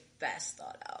probably the best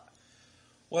thought out.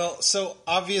 Well, so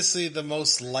obviously the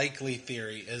most likely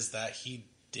theory is that he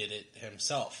did it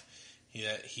himself.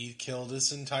 He killed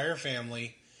his entire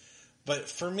family. But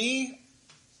for me,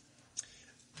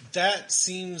 that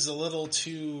seems a little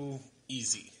too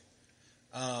easy.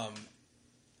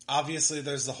 Obviously,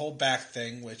 there's the whole back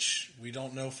thing, which we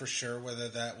don't know for sure whether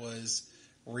that was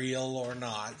real or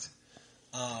not.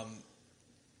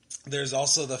 There's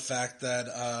also the fact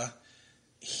that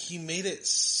he made it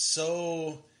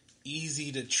so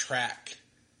easy to track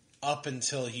up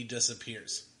until he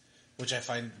disappears, which I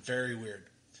find very weird.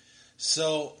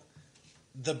 So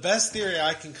the best theory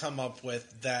I can come up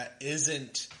with that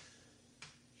isn't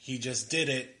he just did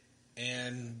it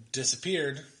and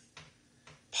disappeared,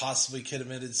 possibly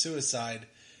committed suicide,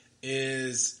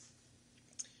 is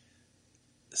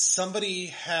somebody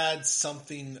had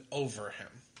something over him.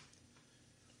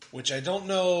 Which I don't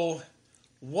know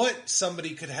what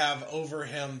somebody could have over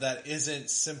him that isn't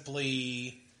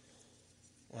simply,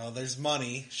 well, there's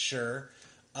money, sure.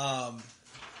 I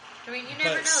mean, you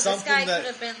never know. This guy could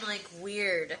have been,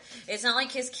 weird. It's not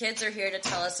like his kids are here to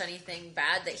tell us anything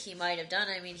bad that he might have done.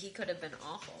 I mean, he could have been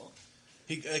awful.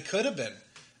 It could have been.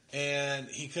 And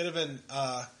he could have been,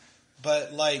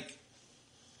 but,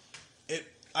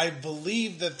 I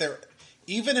believe that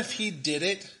even if he did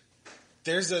it,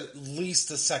 there's at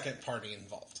least a second party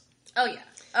involved. Oh, yeah.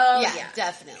 Oh, yeah.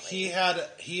 Definitely. He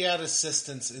had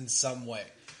assistance in some way.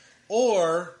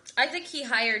 Or I think he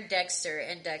hired Dexter,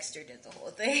 and Dexter did the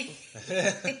whole thing.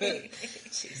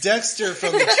 Dexter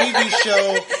from the TV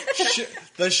show,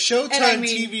 the Showtime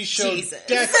TV show, Jesus.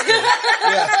 Dexter.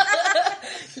 Yeah.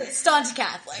 Staunch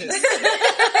Catholics.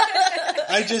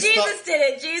 Jesus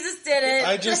did it.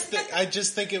 I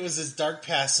just think it was his dark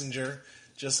passenger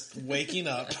just waking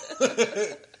up.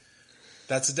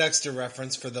 That's a Dexter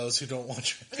reference for those who don't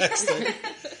watch Dexter.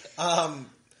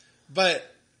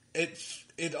 But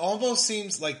it almost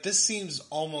seems like this seems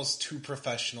almost too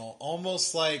professional,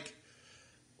 almost like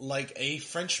a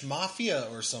French mafia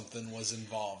or something was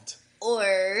involved,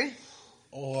 or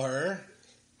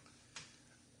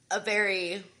a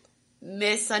very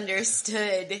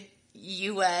misunderstood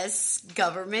U.S.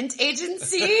 government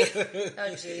agency.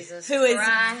 Oh, Jesus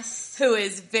Christ. Who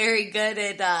is very good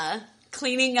at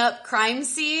cleaning up crime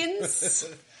scenes.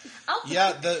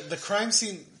 Yeah, the crime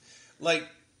scene, like,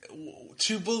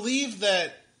 to believe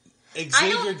that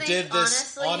Xavier did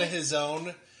this on his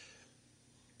own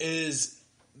is,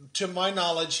 to my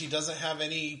knowledge, he doesn't have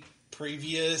any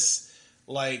previous,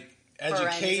 like,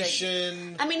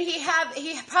 education. I mean,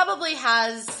 he probably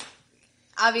has,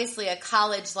 obviously, a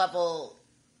college level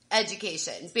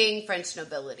education, being French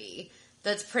nobility.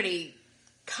 That's pretty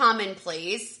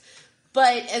commonplace.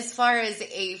 But as far as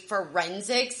a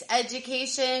forensics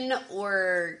education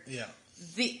or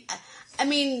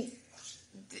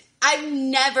I've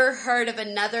never heard of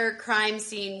another crime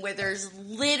scene where there's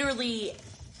literally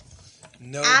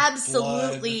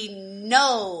absolutely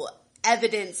no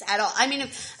evidence at all. I mean,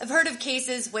 I've heard of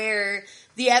cases where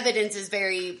the evidence is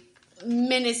very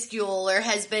minuscule or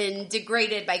has been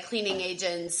degraded by cleaning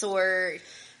agents, but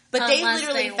they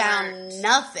literally found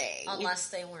nothing. Unless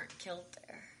they weren't killed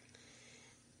there.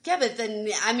 Yeah, but then,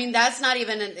 I mean, that's not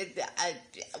even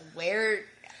where...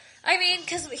 I mean,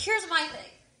 because here's my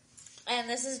thing. And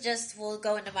this is just, we'll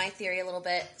go into my theory a little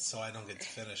bit. So I don't get to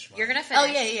finish mine. You're going to finish. Oh,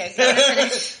 yeah. You're going to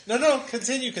finish. No,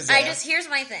 continue, Kezaya. Here's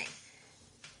my thing.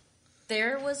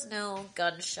 There was no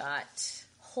gunshot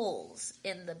holes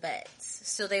in the beds.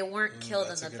 So they weren't killed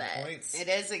in the beds. Point. It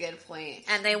is a good point.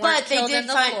 And they weren't killed in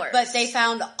the floors. But they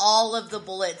found all of the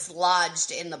bullets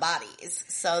lodged in the bodies.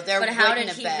 So there wouldn't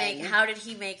have been. How did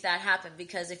he make that happen?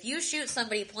 Because if you shoot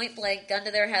somebody point blank, gun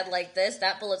to their head like this,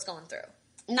 that bullet's going through.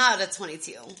 Not a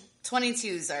 22.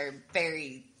 22s are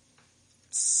very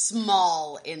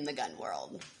small in the gun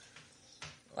world.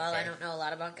 Well, I don't know a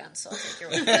lot about guns, so I'll take your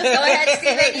word. Go ahead,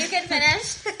 Steven. You can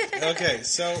finish. Okay,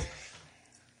 so...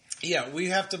 Yeah, we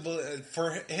have to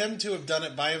for him to have done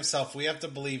it by himself. We have to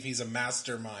believe he's a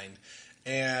mastermind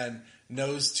and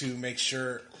knows to make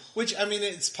sure. Which, I mean,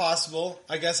 it's possible.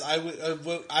 I guess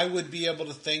I would be able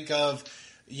to think of,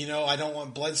 I don't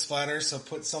want blood splatter, so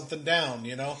put something down.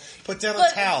 Put down a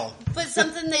towel. But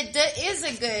something that is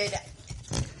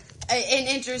an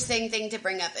interesting thing to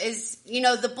bring up is,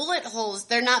 the bullet holes.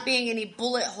 There not being any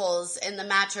bullet holes in the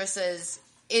mattresses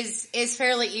is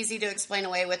fairly easy to explain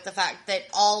away with the fact that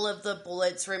all of the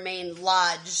bullets remain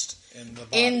lodged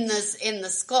in the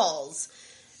skulls.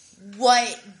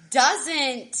 What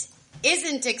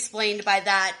isn't explained by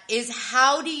that is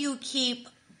how do you keep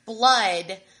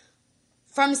blood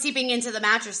from seeping into the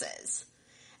mattresses?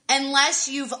 Unless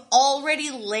you've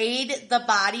already laid the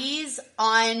bodies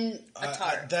on a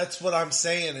tarp. That's what I'm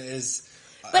saying is...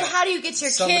 But how do you get your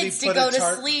kids to go to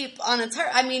sleep on a tarp?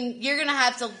 I mean, you're going to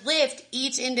have to lift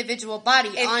each individual body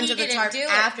onto the tarp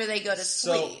after they go to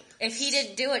sleep. If he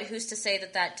didn't do it, who's to say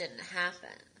that didn't happen?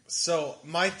 So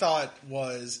my thought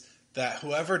was that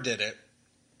whoever did it,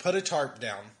 put a tarp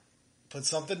down, put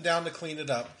something down to clean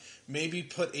it up, maybe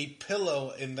put a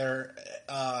pillow in there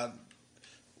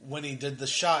when he did the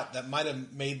shot that might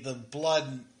have made the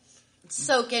blood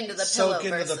soak into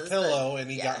the pillow. And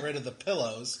he got rid of the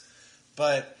pillows.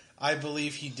 But I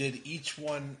believe he did each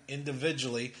one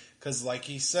individually because, like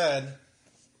he said,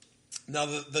 now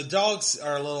the dogs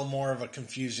are a little more of a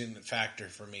confusion factor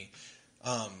for me.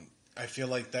 I feel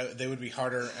like that they would be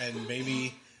harder, and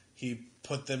maybe he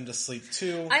put them to sleep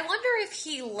too. I wonder if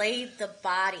he laid the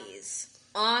bodies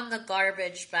on the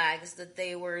garbage bags that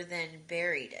they were then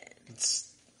buried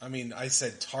in. I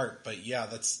said tarp, but yeah,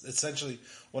 that's essentially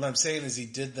what I'm saying is he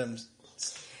did them.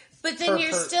 But then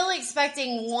you're still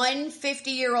expecting one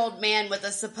 50-year-old man with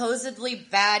a supposedly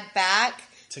bad back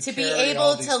to be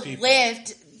able to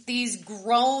lift these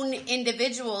grown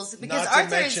individuals. Because Not to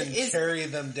mention carry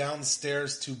them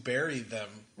downstairs to bury them.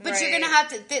 But you're going to have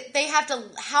to... They have to...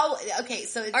 Okay,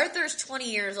 so... Arthur's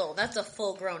 20 years old. That's a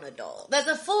full-grown adult. That's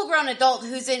a full-grown adult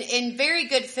who's in very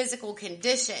good physical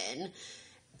condition.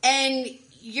 And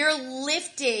you're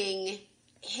lifting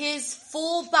his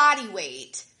full body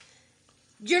weight...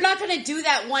 You're not going to do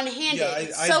that one-handed.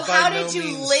 Yeah, so how did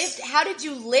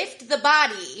you lift the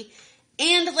body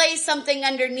and lay something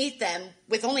underneath them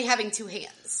with only having two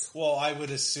hands? Well, I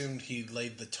would assume he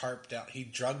laid the tarp down. He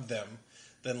drugged them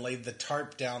then laid the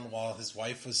tarp down while his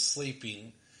wife was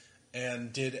sleeping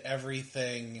and did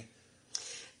everything.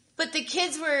 But the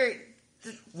kids were...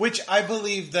 Which I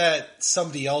believe that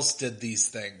somebody else did these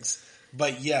things.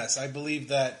 But yes, I believe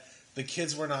that the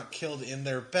kids were not killed in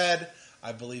their bed.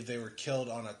 I believe they were killed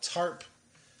on a tarp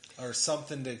or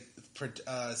something to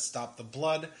stop the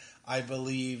blood. I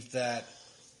believe that...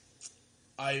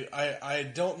 I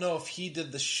don't know if he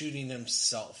did the shooting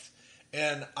himself.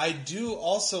 And I do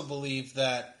also believe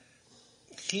that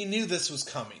he knew this was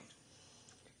coming.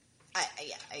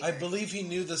 I believe he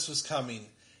knew this was coming.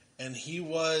 And he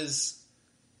was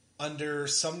under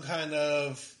some kind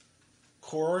of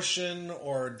coercion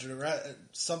or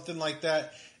something like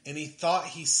that. And he thought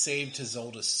he saved his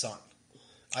oldest son.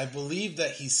 I believe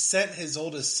that he sent his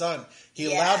oldest son.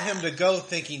 He allowed him to go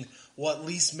thinking, well, at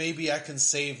least maybe I can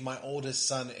save my oldest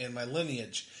son and my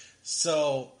lineage.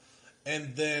 So,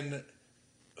 and then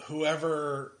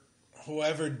whoever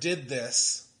did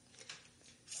this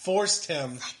forced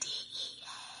him.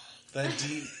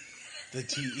 The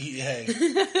DEA.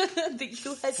 The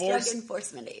U.S. Drug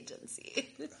Enforcement Agency.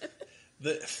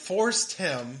 Forced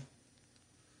him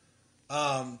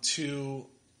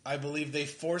I believe they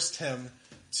forced him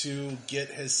to get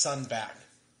his son back.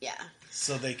 Yeah.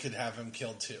 So they could have him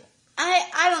killed too.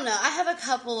 I don't know. I have a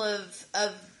couple of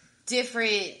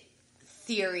different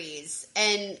theories,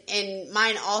 and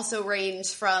mine also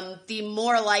range from the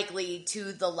more likely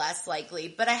to the less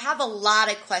likely. But I have a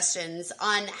lot of questions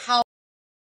on how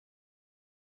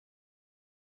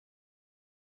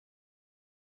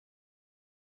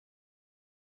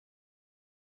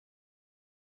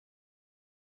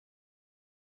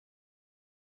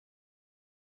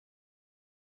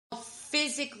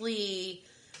physically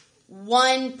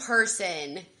one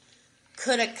person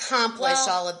could accomplish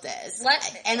all of this.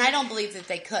 And I don't believe that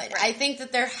they could. Right. I think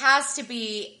that there has to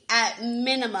be, at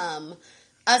minimum,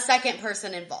 a second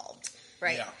person involved.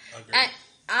 Right. Yeah,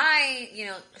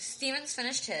 agreed. Steven's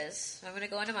finished his. I'm going to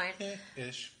go into mine.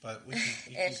 Ish, but we can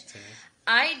continue.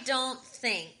 I don't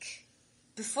think...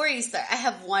 Before you start, I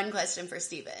have one question for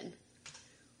Steven.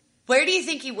 Where do you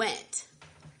think he went?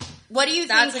 What do you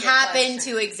think happened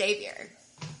to Xavier?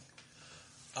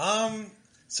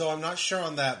 So I'm not sure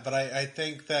on that, but I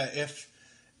think that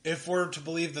if we're to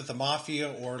believe that the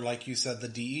mafia, or like you said, the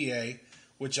DEA,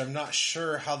 which I'm not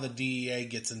sure how the DEA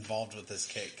gets involved with this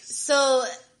case. So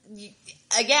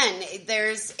again,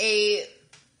 there's a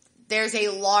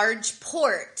large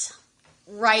port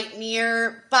right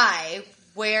nearby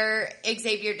where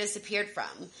Xavier disappeared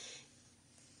from.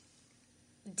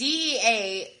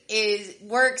 DEA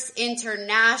works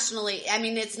internationally. I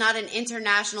mean, it's not an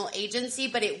international agency,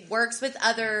 but it works with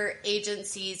other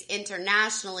agencies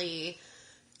internationally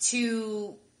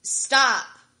to stop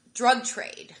drug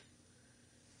trade,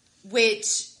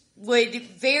 which would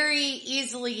very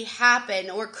easily happen,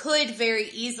 or could very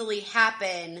easily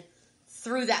happen,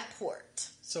 through that port.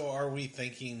 So are we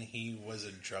thinking he was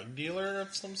a drug dealer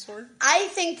of some sort? I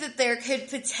think that there could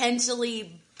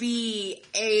potentially be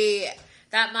a...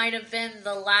 That might have been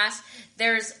the last...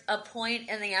 There's a point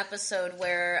in the episode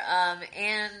where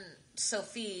Anne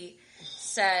Sophie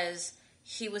says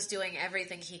he was doing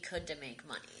everything he could to make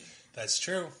money. That's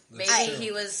true.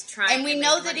 He was trying and we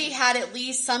know that he had at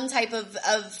least some type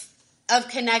of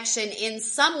connection in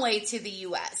some way to the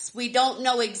U.S. We don't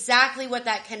know exactly what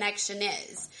that connection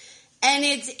is. And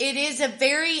it is a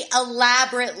very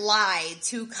elaborate lie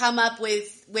to come up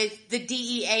with the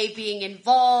DEA being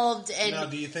involved. And now,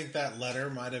 do you think that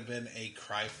letter might have been a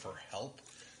cry for help?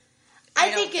 I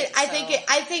think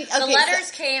the letters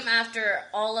came after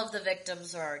all of the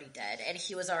victims were already dead, and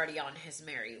he was already on his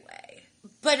merry way.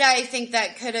 But I think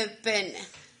that could have been.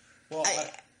 Well,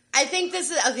 I think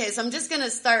this is okay. So I'm just going to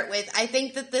start with. I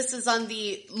think that this is on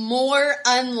the more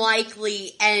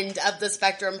unlikely end of the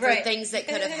spectrum for things that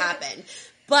could have happened.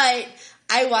 But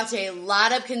I watch a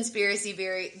lot of conspiracy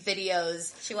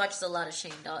videos. She watches a lot of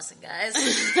Shane Dawson, guys.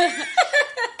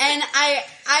 And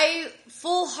I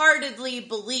full-heartedly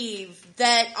believe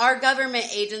that our government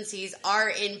agencies are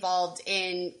involved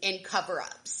in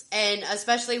cover-ups, and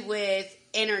especially with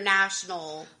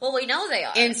international. Well, we know they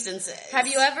are instances. Have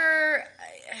you ever?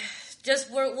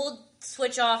 We'll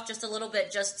switch off just a little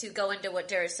bit just to go into what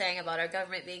Dara's saying about our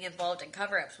government being involved in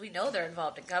cover-ups. We know they're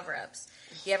involved in cover-ups.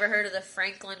 You ever heard of the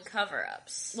Franklin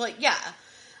cover-ups? Well, yeah.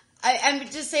 I'm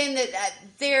just saying that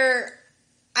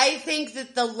I think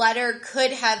that the letter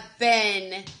could have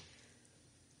been...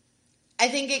 I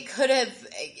think it could have...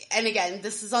 And again,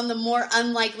 this is on the more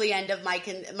unlikely end of my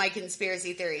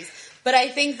conspiracy theories. But I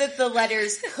think that the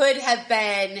letters could have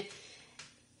been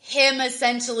him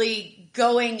essentially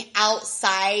going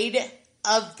outside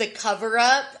of the cover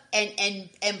up and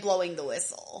blowing the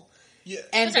whistle. Yeah.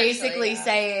 And basically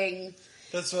saying,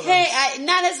 that's what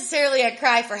not necessarily a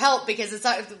cry for help, because it's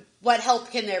not, what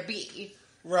help can there be?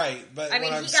 Right, but I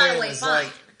mean, what I'm he got saying away is fine.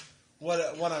 like,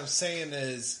 what I'm saying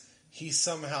is he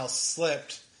somehow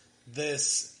slipped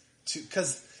this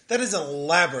because that is an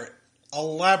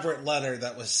elaborate letter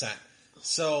that was sent.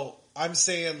 So I'm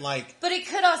saying like, but it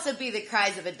could also be the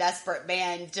cries of a desperate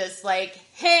man, just like,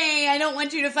 hey, I don't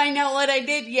want you to find out what I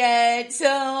did yet, so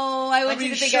I want you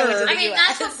to think I went to the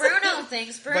US. That's what Bruno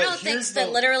thinks. Bruno thinks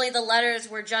that literally the letters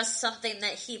were just something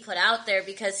that he put out there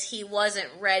because he wasn't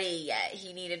ready yet.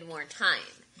 He needed more time.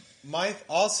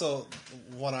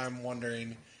 What I'm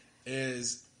wondering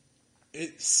is,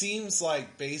 it seems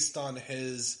like based on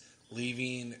his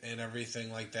leaving and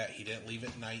everything like that, he didn't leave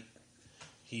at night.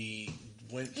 He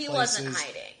went places. Wasn't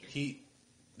hiding.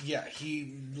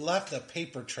 He left a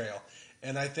paper trail.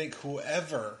 And I think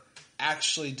whoever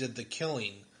actually did the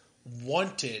killing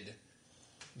wanted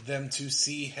them to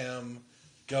see him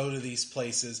go to these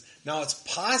places. Now it's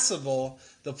possible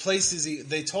the places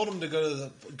they told him to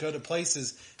go to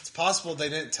places. It's possible they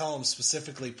didn't tell him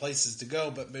specifically places to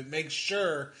go, but make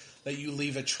sure that you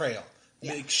leave a trail.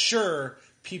 Yeah. Make sure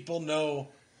people know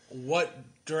what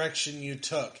direction you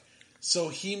took. So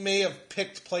he may have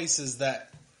picked places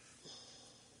that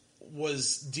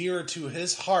was dear to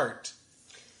his heart.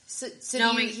 So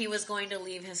knowing he was going to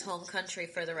leave his home country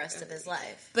for the rest of his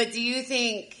life. But do you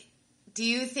think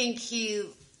he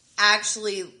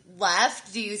actually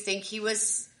left? Do you think he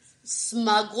was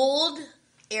smuggled,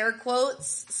 air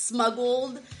quotes,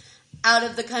 smuggled out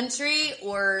of the country,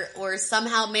 or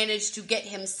somehow managed to get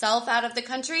himself out of the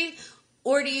country?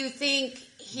 Or do you think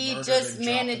he just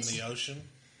managed in the ocean?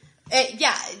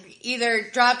 Either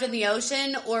dropped in the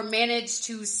ocean or managed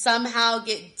to somehow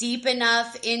get deep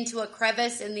enough into a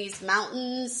crevice in these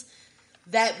mountains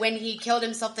that when he killed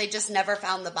himself, they just never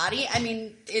found the body. I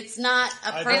mean, it's not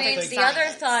a perfect the other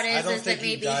thought is that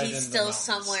maybe he's still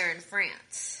somewhere in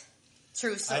France.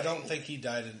 True story. I don't think he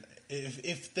died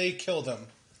if they killed him,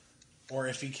 or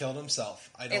if he killed himself,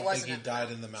 I don't think he died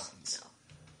in the mountains. No.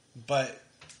 But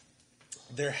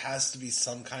there has to be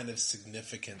some kind of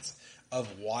significance of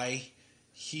why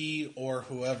he or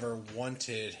whoever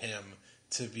wanted him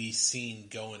to be seen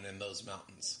going in those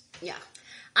mountains. Yeah.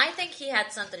 I think he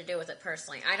had something to do with it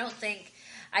personally. I don't think...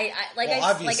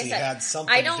 obviously he had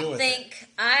something to do with it.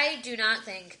 I do not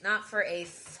think, not for a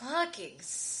fucking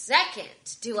second,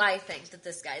 do I think that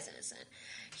this guy's innocent.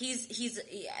 He's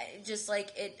just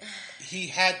like it... He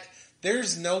had...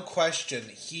 There's no question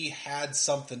he had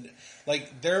something...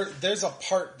 Like, there's a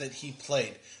part that he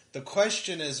played. The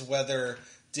question is whether,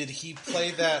 did he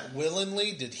play that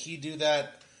willingly? Did he do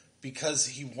that because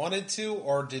he wanted to,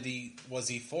 or was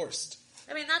he forced?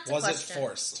 I mean, that's a question. Was it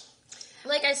forced?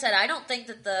 Like I said, I don't think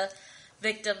that the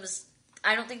victims,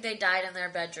 I don't think they died in their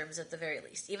bedrooms at the very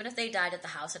least. Even if they died at the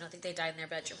house, I don't think they died in their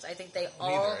bedrooms. I think they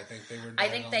all... I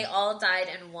think they all died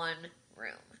in one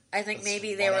room. I think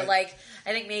maybe they were like,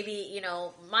 I think maybe,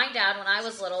 my dad, when I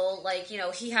was little,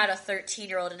 he had a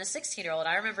 13-year-old and a 16-year-old.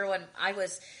 I remember when I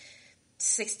was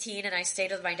 16 and I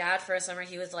stayed with my dad for a summer,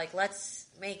 he was like, let's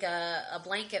make a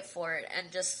blanket for it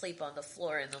and just sleep on the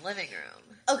floor in the living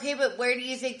room. Okay, but where do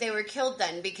you think they were killed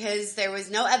then? Because there was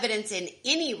no evidence in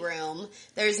any room.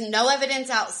 There's no evidence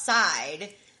outside.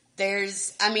 Did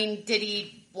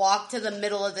he walk to the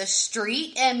middle of the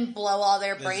street and blow all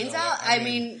their brains out?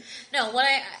 No,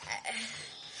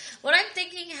 what I'm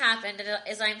thinking happened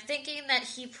is I'm thinking that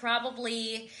he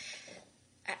probably...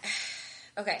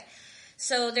 Okay,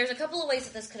 so there's a couple of ways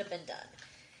that this could have been done.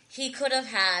 He could have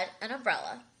had an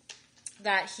umbrella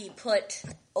that he put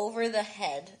over the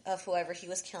head of whoever he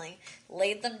was killing,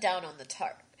 laid them down on the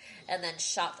tarp, and then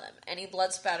shot them. Any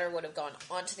blood spatter would have gone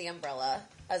onto the umbrella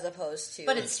as opposed to...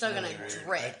 But it's still going to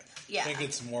drip. I think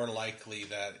it's more likely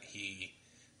that he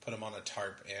put him on a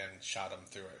tarp and shot him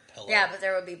through a pillow. Yeah, but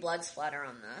there would be blood splatter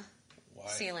on the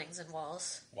ceilings and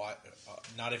walls. Why?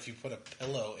 Not if you put a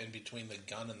pillow in between the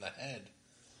gun and the head.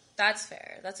 That's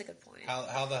fair. That's a good point.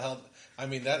 How the hell... I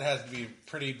mean, that has to be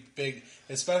pretty big,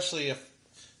 especially if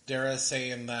Dara's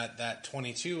saying that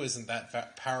 22 isn't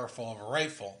that powerful of a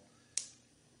rifle.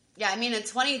 Yeah, I mean, a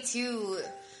 22...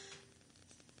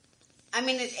 I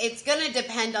mean, it's going to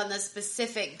depend on the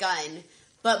specific gun,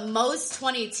 but most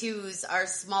 22s are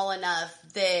small enough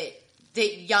that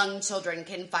young children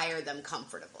can fire them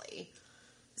comfortably.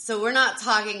 So we're not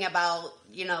talking about,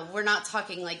 we're not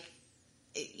talking like,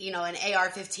 an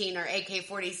AR-15 or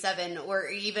AK-47 or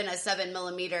even a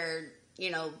 7mm,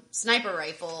 sniper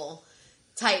rifle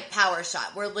type power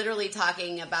shot. We're literally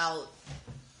talking about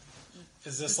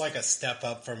Is this like a step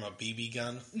up from a BB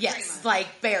gun? Yes,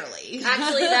 like barely.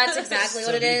 Actually, that's exactly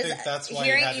what it is. Think that's why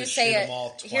hearing you had you to say shoot it, them all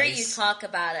twice? hearing you talk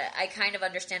about it, I kind of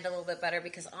understand a little bit better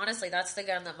because honestly, that's the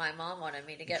gun that my mom wanted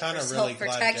me to get kind for of really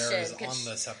glad self-protection. Dara's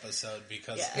on this episode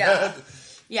because Yeah,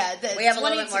 we have a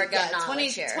little bit more gun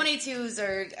knowledge here. 22s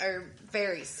are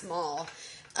very small.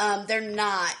 They're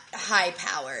not high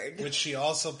powered. Which she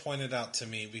also pointed out to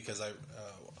me because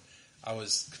I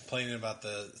was complaining about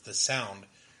the sound.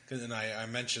 And I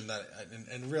mentioned that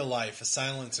in real life, a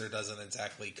silencer doesn't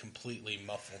exactly completely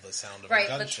muffle the sound of a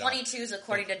gunshot. But 22s,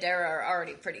 according to Dara, are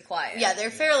already pretty quiet. Yeah,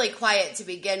 they're fairly quiet to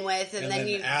begin with, and then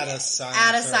you add a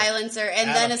silencer,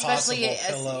 and then especially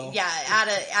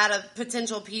add a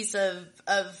potential piece of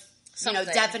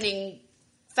deafening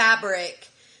fabric,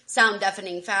 sound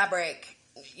deafening fabric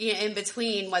in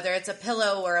between, whether it's a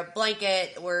pillow or a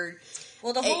blanket or.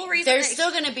 Well, the whole reason there's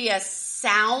still going to be a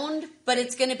sound, but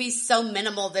it's going to be so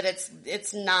minimal that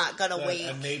it's not going to wake.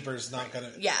 A neighbor's not going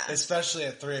to, yeah. Especially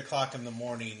at 3:00 in the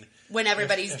morning when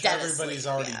everybody's if dead. Everybody's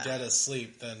already dead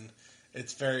asleep. Then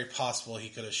it's very possible he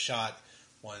could have shot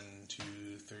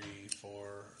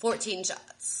 14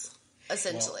 shots.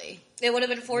 Essentially, it would have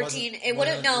been 14. It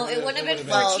wouldn't have been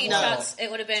 14 shots.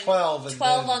 It would have been 12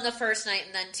 on the first night,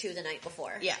 and then 2 the night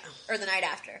before. Yeah, or the night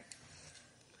after.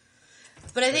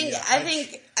 But I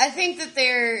think that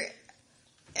they're.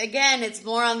 Again, it's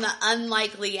more on the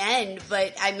unlikely end,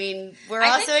 but I mean, we're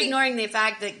also ignoring the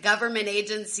fact that government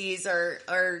agencies are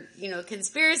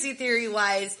conspiracy theory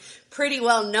wise, pretty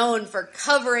well known for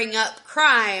covering up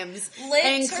crimes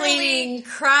and cleaning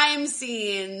crime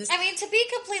scenes. I mean, to be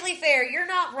completely fair, you're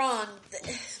not wrong.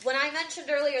 When I mentioned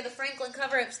earlier the Franklin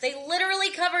cover-ups, they literally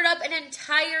covered up an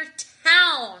entire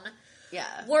town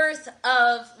worth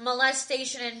of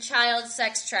molestation and child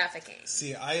sex trafficking.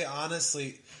 See, I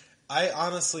honestly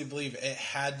believe it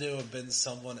had to have been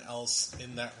someone else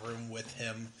in that room with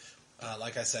him.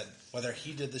 Like I said, whether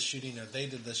he did the shooting or they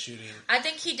did the shooting. I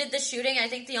think he did the shooting. I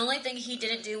think the only thing he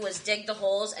didn't do was dig the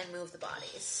holes and move the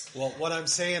bodies. Well, what I'm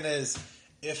saying is,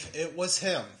 if it was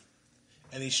him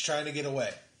and he's trying to get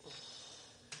away,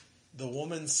 the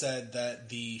woman said that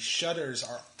the shutters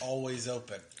are always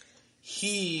open.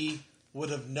 He would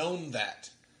have known that.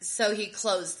 So he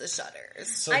closed the shutters.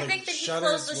 So I think that he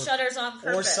closed the shutters on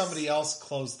purpose. Or somebody else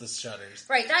closed the shutters.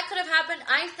 Right, that could have happened.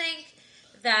 I think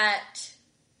that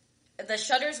the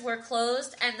shutters were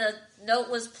closed and the note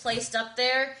was placed up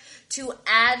there to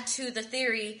add to the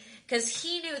theory, because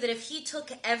he knew that if he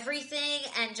took everything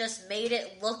and just made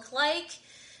it look like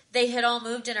they had all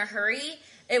moved in a hurry,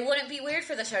 it wouldn't be weird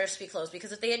for the shutters to be closed,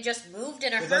 because if they had just moved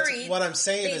in a hurry, what I'm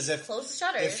saying is close the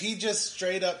shutters. If he just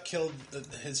straight up killed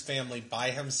his family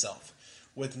by himself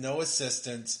with no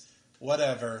assistance,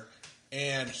 whatever,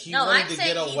 and he wanted to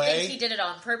get away. I think he did it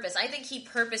on purpose. I think he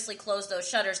purposely closed those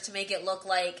shutters to make it look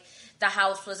like the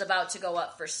house was about to go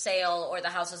up for sale or the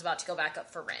house was about to go back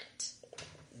up for rent.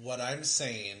 What I'm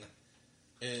saying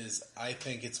is, I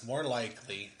think it's more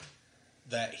likely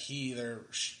that he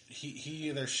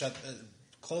either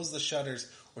closed the shutters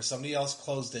or somebody else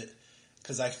closed it,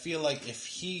 because I feel like if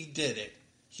he did it,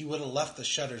 he would have left the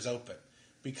shutters open,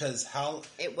 because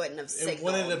it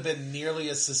wouldn't have been nearly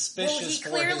as suspicious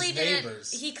for his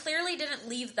neighbors. He clearly didn't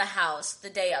leave the house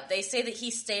the day of. They say that he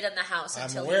stayed in the house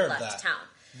until he left town.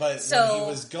 But when he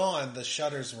was gone, the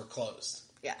shutters were closed.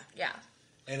 Yeah.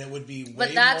 And it would be way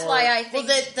But that's more... why I think...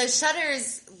 Well, the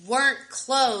shutters weren't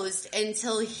closed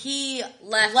until he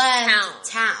left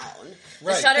town.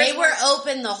 Right. They were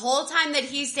open the whole time that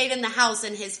he stayed in the house,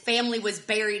 and his family was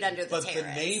buried under the terrace. But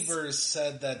the neighbors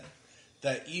said that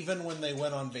even when they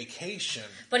went on vacation,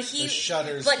 the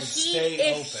shutters would stay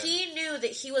open. If he knew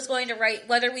that he was going to write,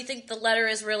 whether we think the letter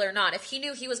is real or not, if he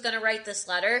knew he was going to write this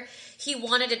letter, he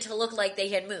wanted it to look like they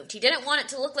had moved. He didn't want it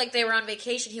to look like they were on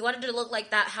vacation. He wanted it to look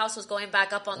like that house was going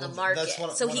back up on the market.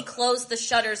 He closed the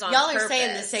shutters on purpose. Y'all are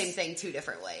saying the same thing 2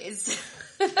 different ways,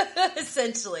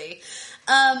 essentially.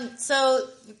 So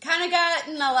kind of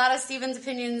gotten a lot of Steven's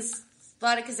opinions, a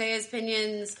lot of Kezaya's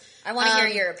opinions. I want to hear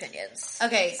your opinions.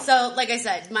 Okay, so like I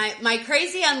said, my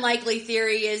crazy unlikely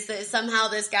theory is that somehow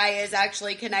this guy is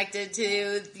actually connected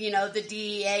to, the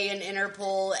DEA and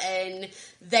Interpol, and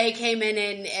they came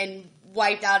in and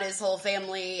wiped out his whole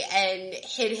family and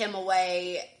hid him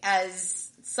away as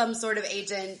some sort of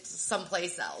agent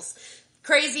someplace else.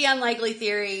 Crazy unlikely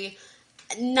theory.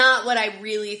 Not what I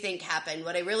really think happened.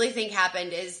 What I really think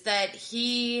happened is that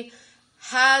he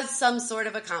has some sort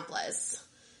of accomplice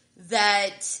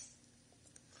that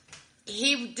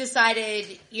he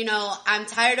decided, I'm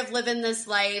tired of living this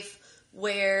life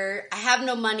where I have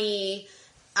no money.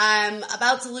 I'm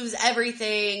about to lose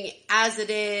everything as it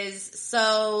is,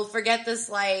 so forget this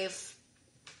life.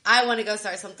 I want to go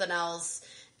start something else.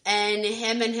 And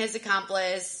him and his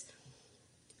accomplice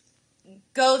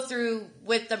go through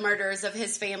with the murders of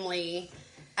his family.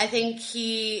 I think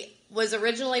he was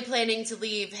originally planning to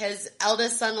leave his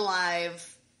eldest son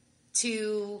alive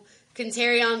to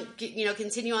continue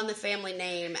on the family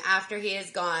name after he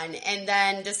is gone, and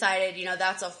then decided,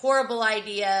 that's a horrible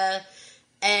idea,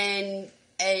 and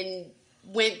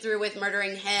went through with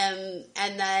murdering him,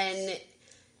 and then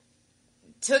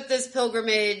took this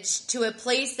pilgrimage to a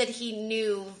place that he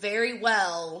knew very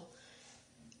well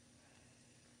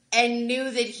and knew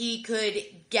that he could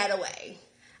get away.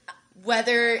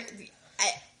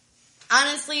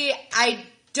 Honestly, I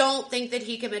don't think that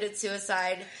he committed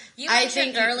suicide. You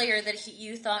mentioned earlier that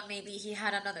you thought maybe he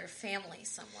had another family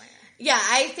somewhere. Yeah,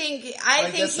 I think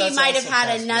he might have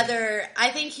had another. I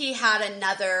think he had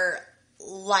another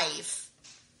life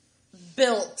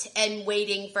built and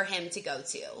waiting for him to go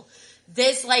to.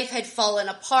 This life had fallen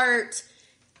apart,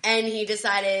 and he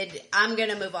decided, I'm going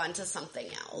to move on to something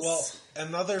else. Well,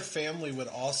 another family would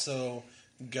also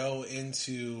go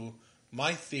into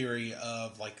my theory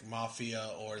of like mafia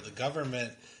or the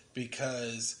government,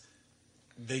 because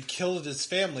they killed his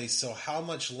family, so how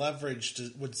much leverage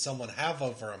would someone have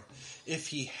over him if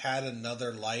he had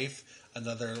another life,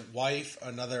 another wife,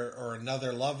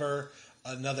 another lover,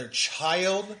 another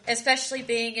child? Especially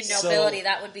being in nobility, so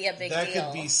that would be a big deal. It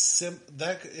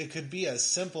could be as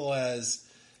simple as,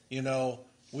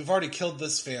 we've already killed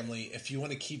this family. If you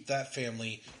want to keep that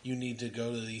family, you need to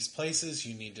go to these places.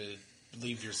 You need to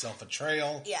leave yourself a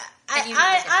trail. Yeah,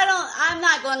 I'm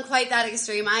not going quite that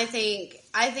extreme. I think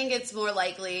it's more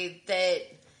likely that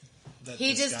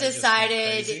he just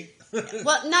decided.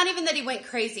 Well, not even that he went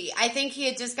crazy. I think he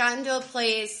had just gotten to a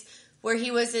place where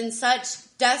he was in such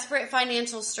desperate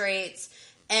financial straits,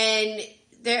 and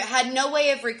there had no way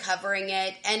of recovering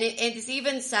it. And it's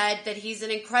even said that he's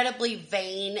an incredibly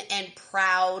vain and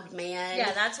proud man.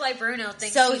 Yeah, that's why Bruno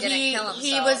thinks he didn't kill himself.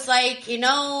 He was like,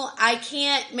 I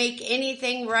can't make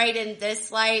anything right in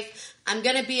this life. I'm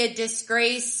going to be a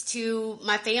disgrace to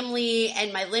my family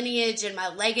and my lineage and my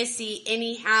legacy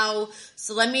anyhow.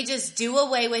 So let me just do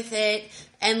away with it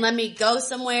and let me go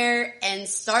somewhere and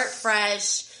start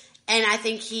fresh. And I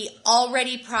think he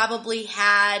already probably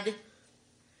had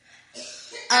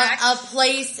a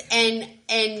place and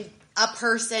a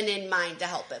person in mind to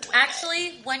help him with.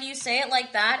 Actually, when you say it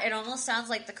like that, it almost sounds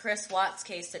like the Chris Watts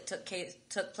case that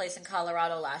took place in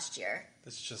Colorado last year.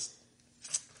 It's just,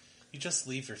 you just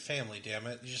leave your family, damn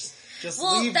it. You just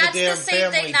well, leave that's the damn the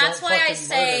same family. Thing. That's why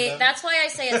I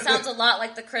say it sounds a lot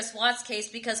like the Chris Watts case,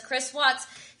 because Chris Watts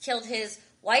killed his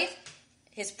wife,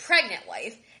 his pregnant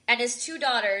wife, and his 2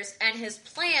 daughters, and his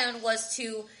plan was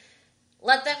to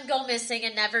let them go missing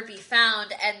and never be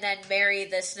found, and then marry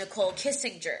this Nicole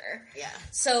Kissinger. Yeah.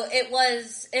 So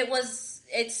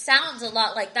it sounds a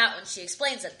lot like that when she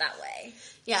explains it that way.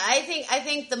 Yeah, I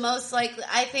think the most likely,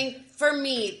 for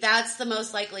me, that's the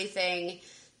most likely thing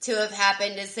to have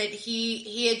happened, is that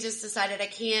he had just decided,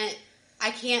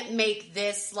 I can't make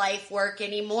this life work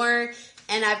anymore,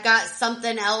 and I've got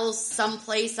something else,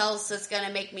 someplace else that's going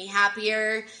to make me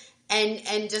happier,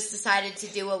 and just decided to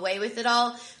do away with it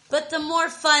all. But the more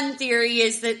fun theory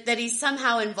is that he's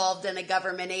somehow involved in a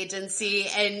government agency,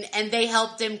 and they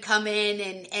helped him come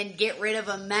in and get rid of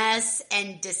a mess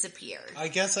and disappear. I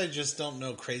guess I just don't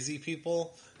know crazy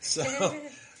people, so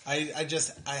I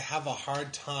have a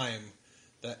hard time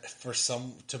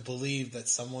to believe that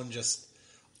someone just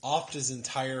offed his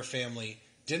entire family,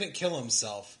 didn't kill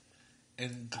himself,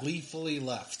 and gleefully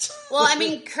left. Well, I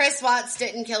mean, Chris Watts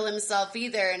didn't kill himself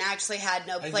either, and actually had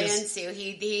no plans to.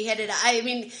 He hit it. I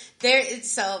mean,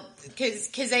 because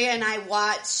Kezaya and I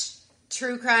watch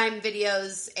true crime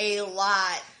videos a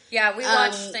lot. Yeah, we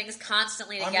watch things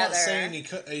constantly together. I'm not saying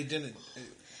he didn't.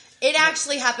 It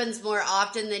actually happens more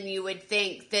often than you would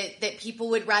think, that people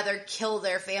would rather kill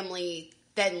their family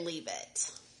than leave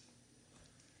it.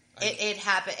 It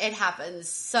happens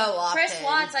so often. Chris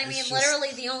Watts,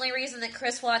 literally the only reason that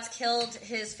Chris Watts killed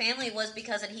his family was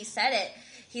because, and he said it,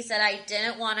 he said,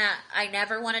 I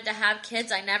never wanted to have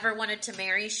kids. I never wanted to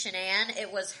marry Shanann.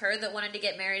 It was her that wanted to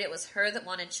get married. It was her that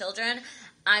wanted children.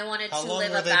 I wanted to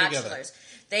live a bachelor's.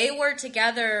 They were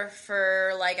together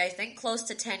for I think close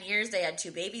to 10 years. They had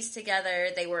 2 babies together.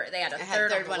 They had a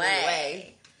third on the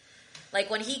way.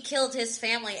 Like when he killed his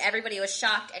family, everybody was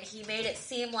shocked, and he made it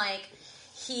seem like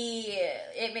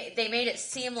they made it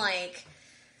seem like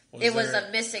it was a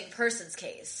missing persons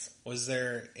case. Was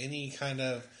there any kind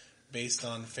of, based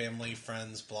on family,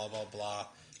 friends, blah, blah, blah,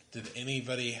 did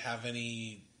anybody have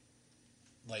any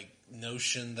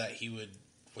notion that he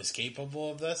was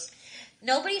capable of this?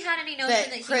 Nobody had any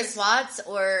notion that Chris Watts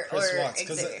or Watts,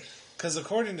 Xavier. because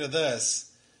according to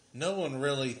this, no one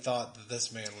really thought that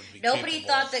this man would be. Nobody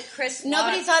thought that Chris.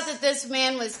 Nobody Watts, thought that this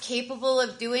man was capable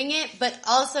of doing it, but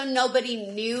also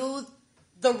nobody knew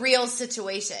the real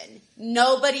situation.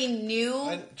 Nobody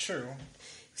knew. True.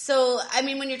 So, I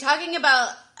mean, when you're talking about,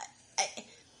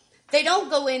 they don't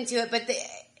go into it, but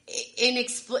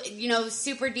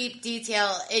super deep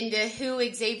detail into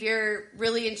who Xavier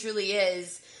really and truly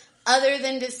is, other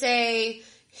than to say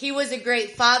he was a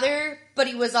great father, but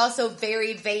he was also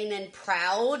very vain and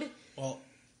proud. Well,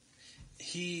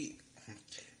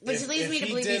 which leads me to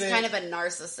believe he's kind of a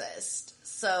narcissist.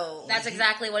 So that's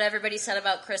exactly what everybody said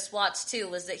about Chris Watts too,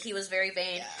 was that he was very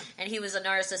vain and he was a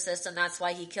narcissist, and that's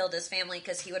why he killed his family,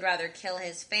 because he would rather kill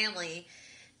his family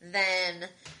than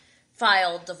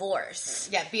file divorce.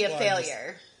 Yeah, be a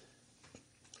failure.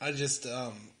 I just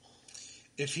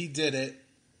if he did it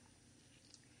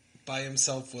by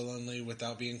himself willingly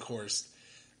without being coerced,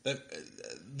 that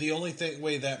the only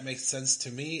way that makes sense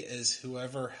to me is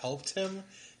whoever helped him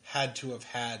had to have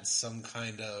had some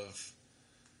kind of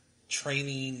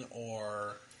training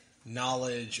or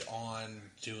knowledge on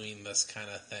doing this kind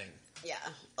of thing. Yeah.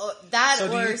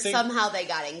 Somehow they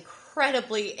got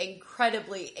incredibly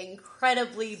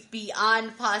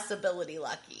beyond possibility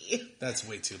lucky. That's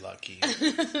way too lucky.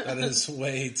 That is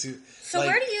way too... So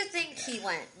where do you think he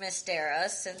went, Miss Dara,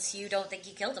 since you don't think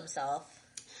he killed himself?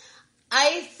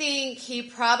 I think he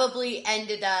probably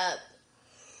ended up...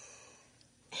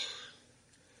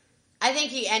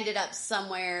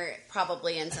 somewhere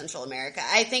probably in Central America.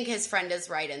 I think his friend is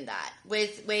right in that.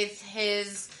 With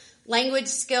his language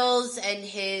skills and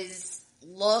his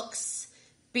looks,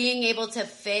 being able to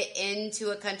fit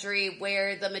into a country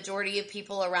where the majority of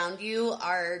people around you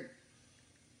are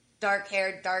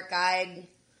dark-haired, dark-eyed,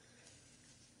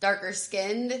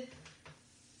 darker-skinned,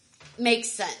 makes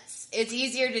sense. It's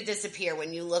easier to disappear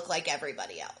when you look like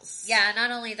everybody else. Yeah,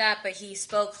 not only that, but he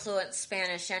spoke fluent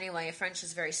Spanish anyway. French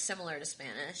is very similar to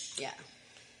Spanish. Yeah.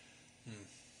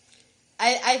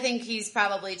 I think he's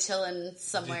probably chilling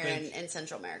somewhere in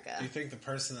Central America. Do you think the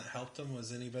person that helped him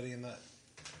was anybody in that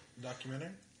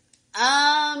documentary?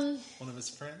 One of his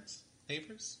friends?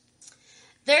 Neighbors?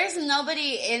 There's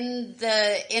nobody in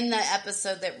the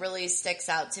episode that really sticks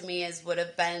out to me as would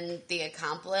have been the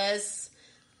accomplice.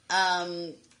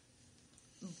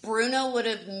 Bruno would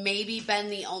have maybe been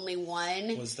the only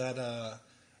one. Was that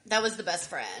That was the best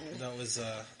friend. That was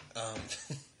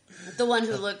the one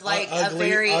who looked like ugly, a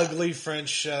very ugly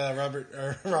French Robert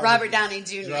Downey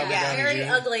Jr. Very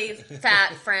ugly,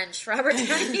 fat French Robert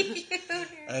Downey Jr.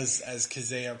 As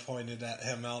Kezaya pointed at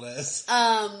him out as.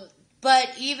 But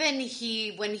even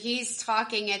when he's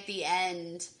talking at the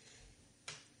end,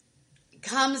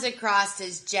 comes across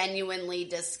as genuinely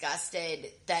disgusted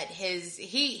that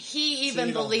he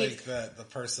even believed think that the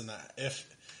person that if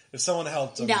someone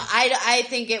helped him. No, I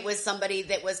think it was somebody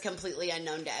that was completely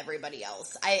unknown to everybody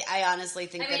else. I honestly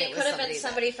think that it was could have been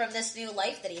somebody from this new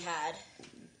life that he had.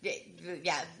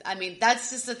 Yeah, I mean that's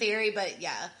just a theory, but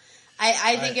yeah,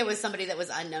 I think it was somebody that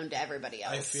was unknown to everybody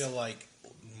else. I feel like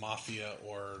mafia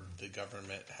or the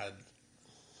government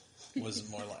was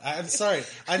more like... I'm sorry.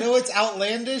 I know it's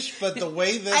outlandish, but the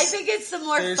way this... I think it's the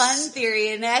more fun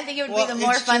theory, and I think it would be the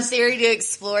more fun theory to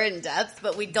explore in depth,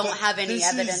 but we don't have any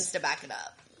evidence to back it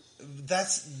up.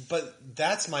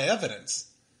 That's my evidence.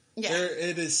 Yeah.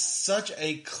 It is such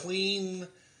a clean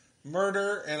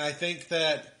murder, and I think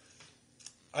the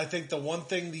one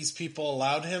thing these people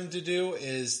allowed him to do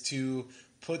is to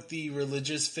put the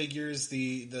religious figures,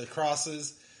 the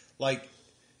crosses, like,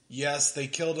 yes, they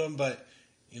killed him, but,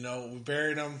 we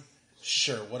buried him.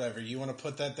 Sure, whatever. You want to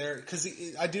put that there? Because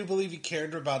I do believe he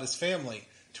cared about his family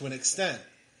to an extent.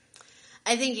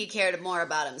 I think he cared more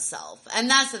about himself. And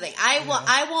that's the thing.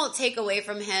 I won't take away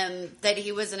from him that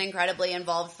he was an incredibly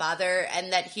involved father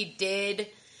and that he did,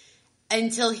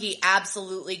 until he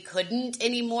absolutely couldn't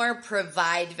anymore,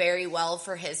 provide very well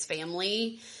for his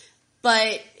family.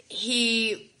 But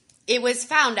it was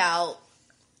found out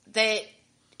that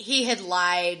he had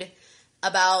lied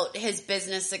about his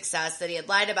business success, that he had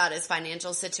lied about his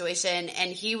financial situation,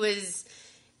 and he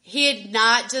had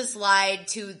not just lied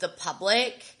to the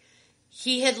public,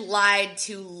 he had lied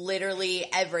to literally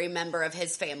every member of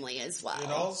his family as well.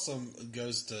 It also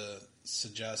goes to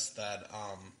suggest that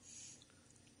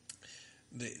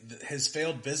his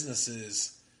failed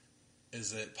businesses,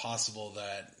 is it possible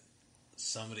that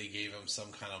somebody gave him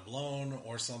some kind of loan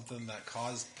or something that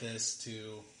caused this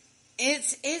to...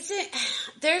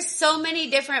 There's so many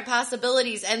different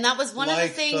possibilities, and that was one of the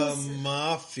things. Like the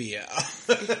mafia.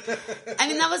 I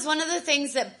mean, that was one of the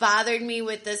things that bothered me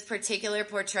with this particular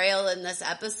portrayal in this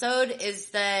episode is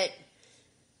that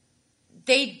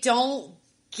they don't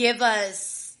give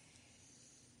us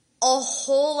a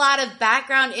whole lot of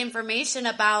background information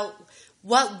about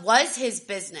what was his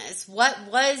business, what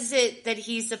was it that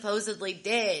he supposedly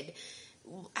did,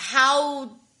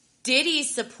 how did he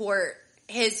support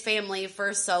his family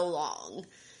for so long?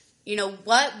 You know,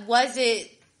 what was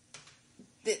it?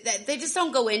 They just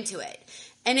don't go into it.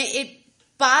 And it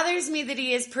bothers me that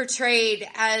he is portrayed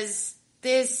as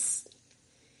this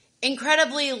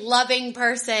incredibly loving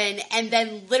person, and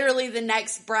then literally the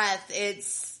next breath,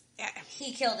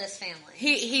 he killed his family.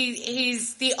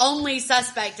 He's the only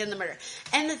suspect in the murder.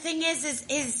 And the thing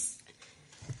is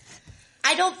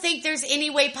I don't think there's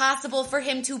any way possible for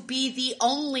him to be the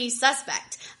only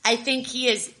suspect. I think he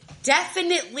is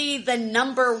definitely the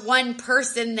number one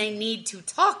person they need to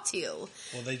talk to.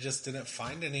 Well, they just didn't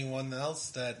find anyone else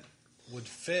that would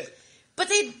fit. But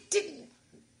they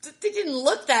didn't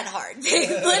look that hard. They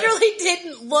literally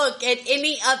didn't look at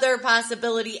any other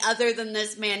possibility other than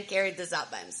this man carried this out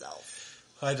by himself.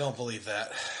 I don't believe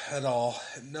that at all.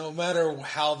 No matter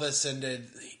how this ended,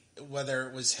 whether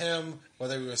it was him,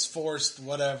 whether he was forced,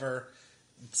 whatever,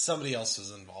 somebody else was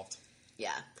involved.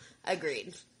 Yeah,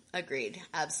 agreed.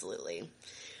 Absolutely.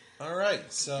 All right,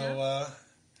 so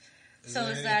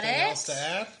is that anything else to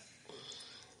add?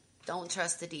 Don't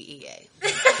trust the DEA.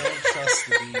 Don't trust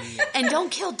the DEA. And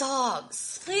don't kill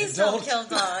dogs. Please don't kill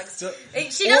dogs.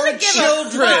 She Or doesn't give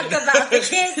children. a fuck about the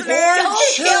kids, man.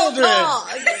 Don't kill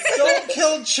dogs. Don't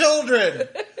kill children.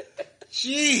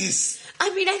 Jeez. I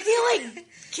mean, I feel like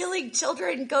killing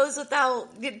children goes without...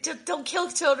 Don't kill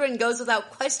children goes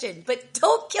without question. But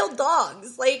don't kill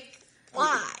dogs. Like,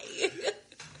 why?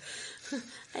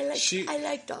 I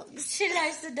like dogs. She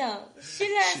likes the dog.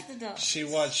 She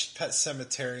watched Pet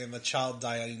Sematary, and the child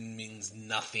dying means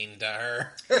nothing to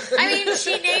her. I mean,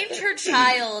 she named her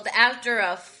child after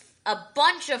a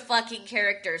bunch of fucking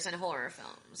characters in horror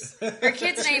films. Her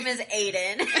kid's name is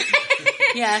Aiden.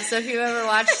 Yeah, so if you ever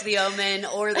watched The Omen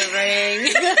or The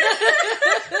Ring...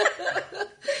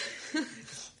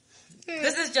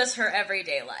 This is just her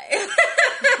everyday life.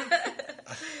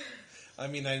 I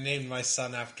mean, I named my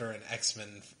son after an X-Men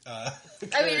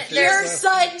character. Your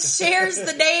son shares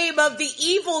the name of the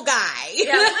evil guy.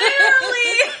 Yeah,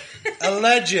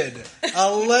 literally.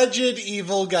 Alleged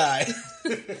evil guy.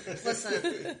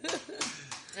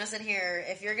 Listen here.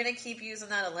 If you're gonna keep using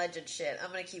that alleged shit,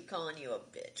 I'm gonna keep calling you a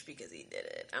bitch because he did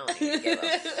it. I don't even give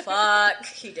a fuck.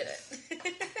 He did it.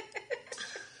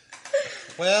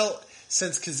 Well,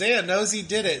 since Kezaya knows he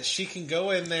did it, she can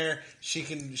go in there. She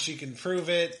can prove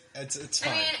it. It's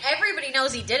fine. I mean, everybody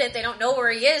knows he did it. They don't know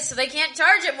where he is, so they can't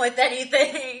charge him with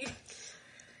anything.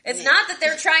 It's not that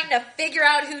they're trying to figure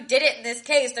out who did it in this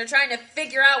case. They're trying to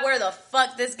figure out where the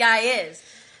fuck this guy is.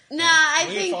 Nah,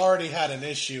 We've already had an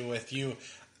issue with you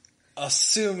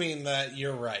assuming that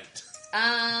you're right.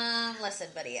 Listen,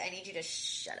 buddy, I need you to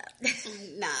shut up.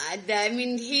 Nah, I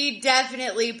mean, he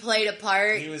definitely played a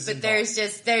part, but involved.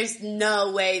 there's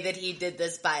no way that he did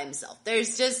this by himself.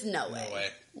 There's just no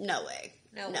way. No way.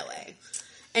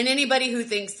 And anybody who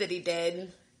thinks that he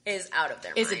did is out of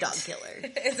their is mind. a dog killer.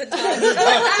 Is a dog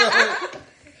killer.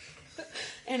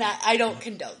 And I don't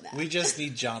condone that. We just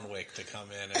need John Wick to come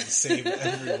in and save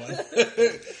everyone.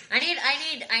 I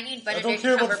need Benedict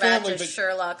care about Cumberbatch family, as but-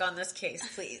 Sherlock on this case,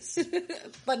 please.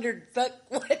 What?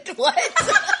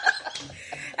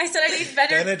 I said I need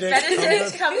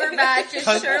Benedict Cumberbatch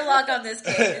as Sherlock on this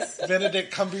case.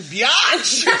 Benedict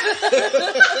Cumberbatch.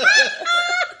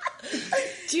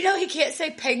 Do you know he can't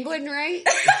say penguin right?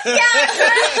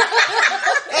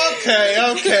 Okay,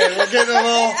 we're getting a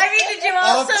little. I mean, did you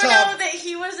also off top. know that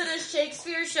he was in a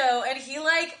Shakespeare show and he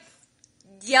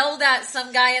yelled at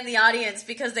some guy in the audience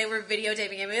because they were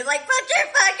videotaping him? He was like, "Put your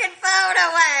fucking phone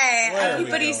away!" Where are we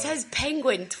But he going? says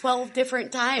penguin 12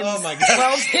 different times. Oh my God.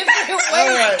 12 different ways.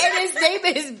 Right. And his name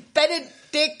is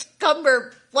Benedict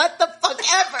Cumber. What the fuck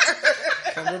ever.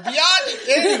 Cumberbatch.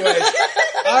 Anyways,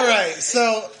 all right.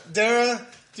 So, Dara,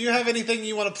 do you have anything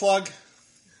you want to plug?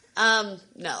 No.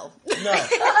 No.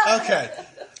 Okay.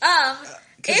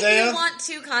 If Kezaya? you want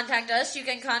to contact us, you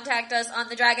can contact us on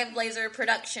the Dragon Blazer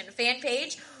production fan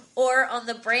page or on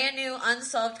the brand new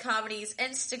Unsolved Comedies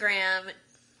Instagram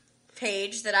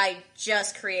page that I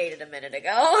just created a minute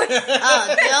ago.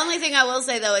 The only thing I will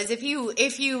say though is if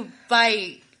you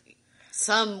by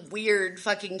some weird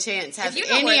fucking chance have If you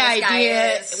know any where this guy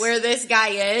idea is. where this guy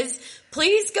is,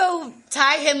 please go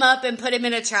tie him up and put him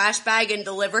in a trash bag and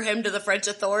deliver him to the French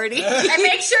authorities. And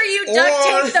make sure you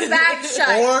duct tape the bag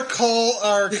shut. Or call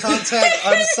or contact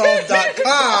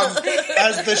Unsolved.com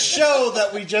as the show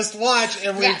that we just watched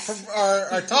and we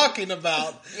are talking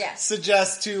about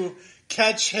suggests to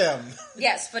catch him.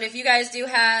 Yes, but if you guys do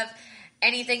have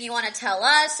anything you want to tell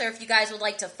us, or if you guys would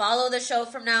like to follow the show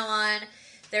from now on,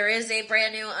 there is a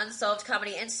brand new Unsolved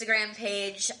Comedy Instagram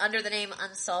page under the name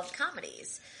Unsolved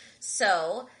Comedies.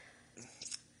 So,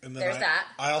 there's that.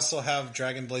 I also have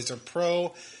Dragon Blazer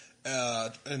Pro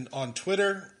on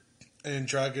Twitter, and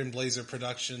Dragon Blazer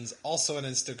Productions, also on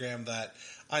Instagram that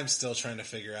I'm still trying to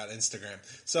figure out Instagram.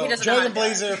 So, Dragon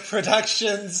Blazer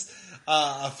Productions,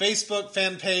 a Facebook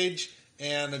fan page,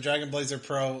 and a Dragon Blazer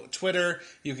Pro Twitter.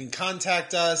 You can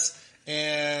contact us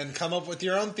and come up with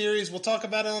your own theories. We'll talk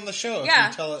about it on the show.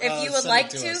 Yeah, if you would like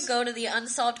to, go to the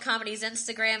Unsolved Comedies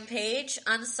Instagram page,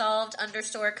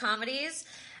 Unsolved_comedies,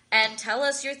 and tell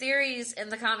us your theories in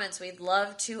the comments. We'd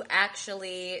love to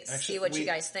actually see what you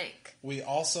guys think. We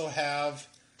also have,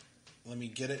 let me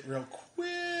get it real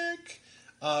quick.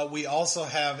 We also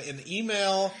have an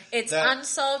email. It's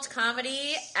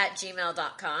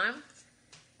unsolvedcomedy@gmail.com.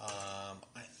 I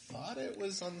thought it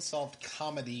was Unsolved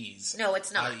Comedies. No,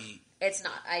 it's not. It's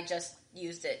not. I just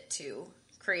used it to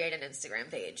create an Instagram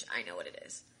page. I know what it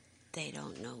is. They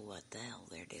don't know what the hell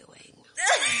they're doing.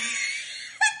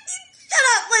 Shut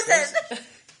up, listen.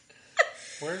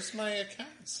 Where's my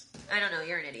accounts? I don't know.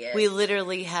 You're an idiot. We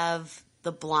literally have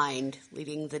the blind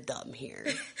leading the dumb here.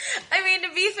 I mean,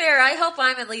 to be fair, I hope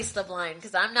I'm at least the blind,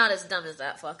 because I'm not as dumb as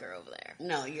that fucker over there.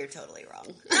 No, you're totally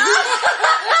wrong.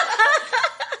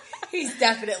 He's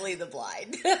definitely the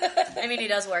blind. I mean, he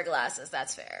does wear glasses.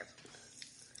 That's fair.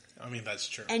 I mean, that's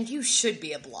true. And you should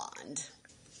be a blonde.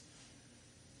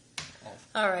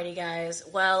 Alrighty, guys.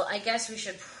 Well, I guess we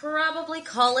should probably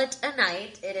call it a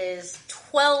night. It is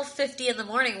 12:50 in the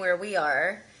morning where we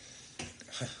are.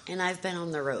 And I've been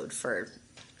on the road for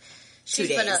 2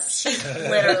 days. She's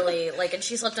literally, and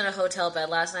she slept in a hotel bed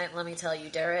last night. Let me tell you,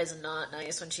 Dara is not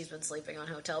nice when she's been sleeping on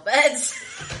hotel beds.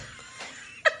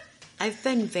 I've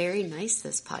been very nice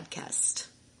this podcast.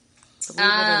 Believe it or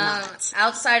not.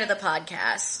 Outside of the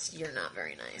podcast, you're not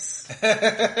very nice.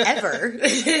 Ever.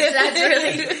 That's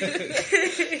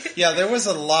really... Yeah, there was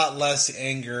a lot less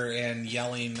anger and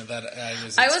yelling that I was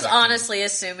expecting. I was honestly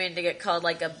assuming to get called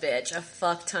a bitch a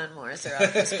fuck ton more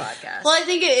throughout this podcast. Well, I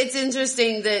think it's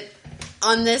interesting that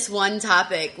on this one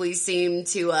topic, we seem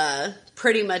to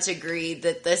pretty much agree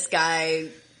that this guy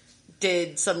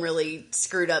did some really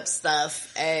screwed up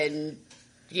stuff, and,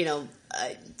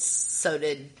 so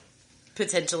did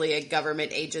potentially a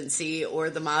government agency or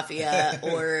the mafia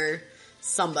or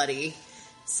somebody.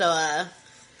 So,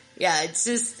 it's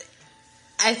just,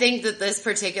 I think that this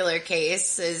particular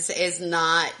case is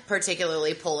not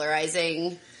particularly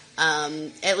polarizing,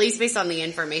 at least based on the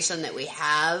information that we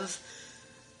have.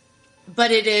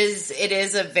 But it is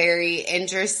a very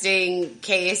interesting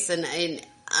case and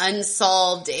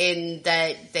unsolved in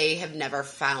that they have never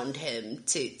found him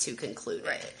to conclude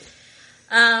it.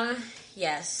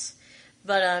 Yes.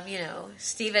 But,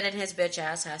 Steven and his bitch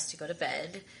ass has to go to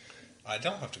bed. I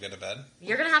don't have to go to bed.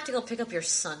 You're going to have to go pick up your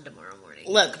son tomorrow morning.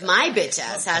 Look, my bitch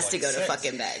ass has to go to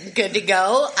fucking bed. Good to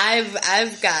go.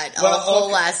 I've got a whole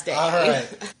last day. All right.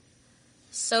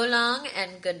 So long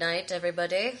and good night,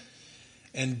 everybody.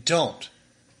 And don't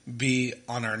be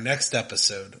on our next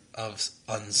episode of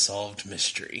Unsolved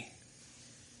Mystery.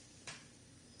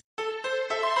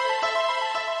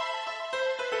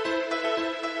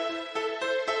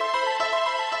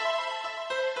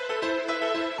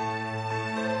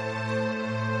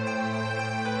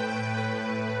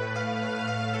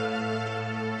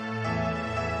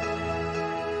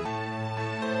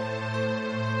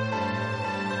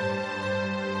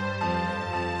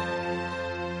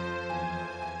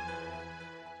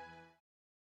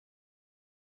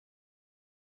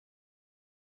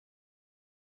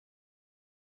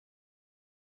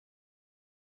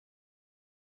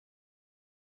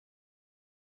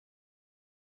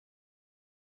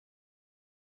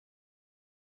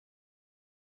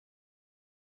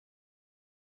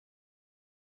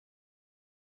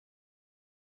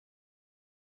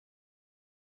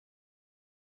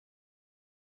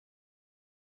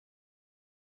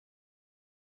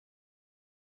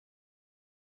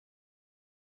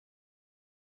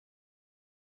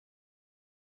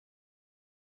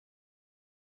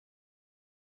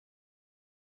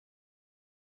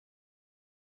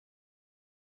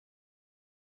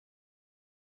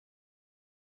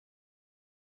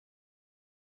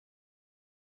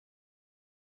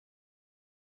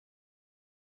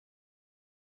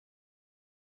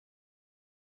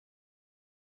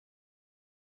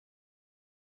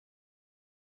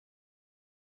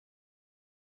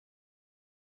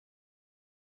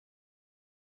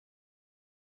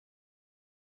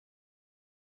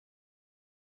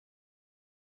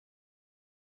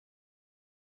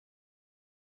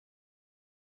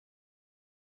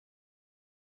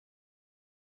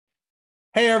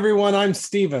 Hey everyone, I'm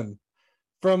Steven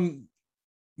from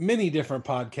many different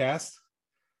podcasts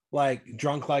like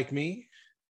Drunk Like Me,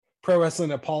 Pro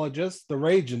Wrestling Apologist, The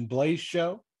Rage and Blaze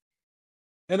Show,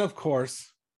 and of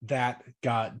course, That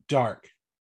Got Dark.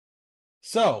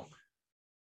 So,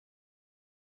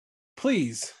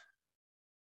 please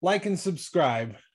like and subscribe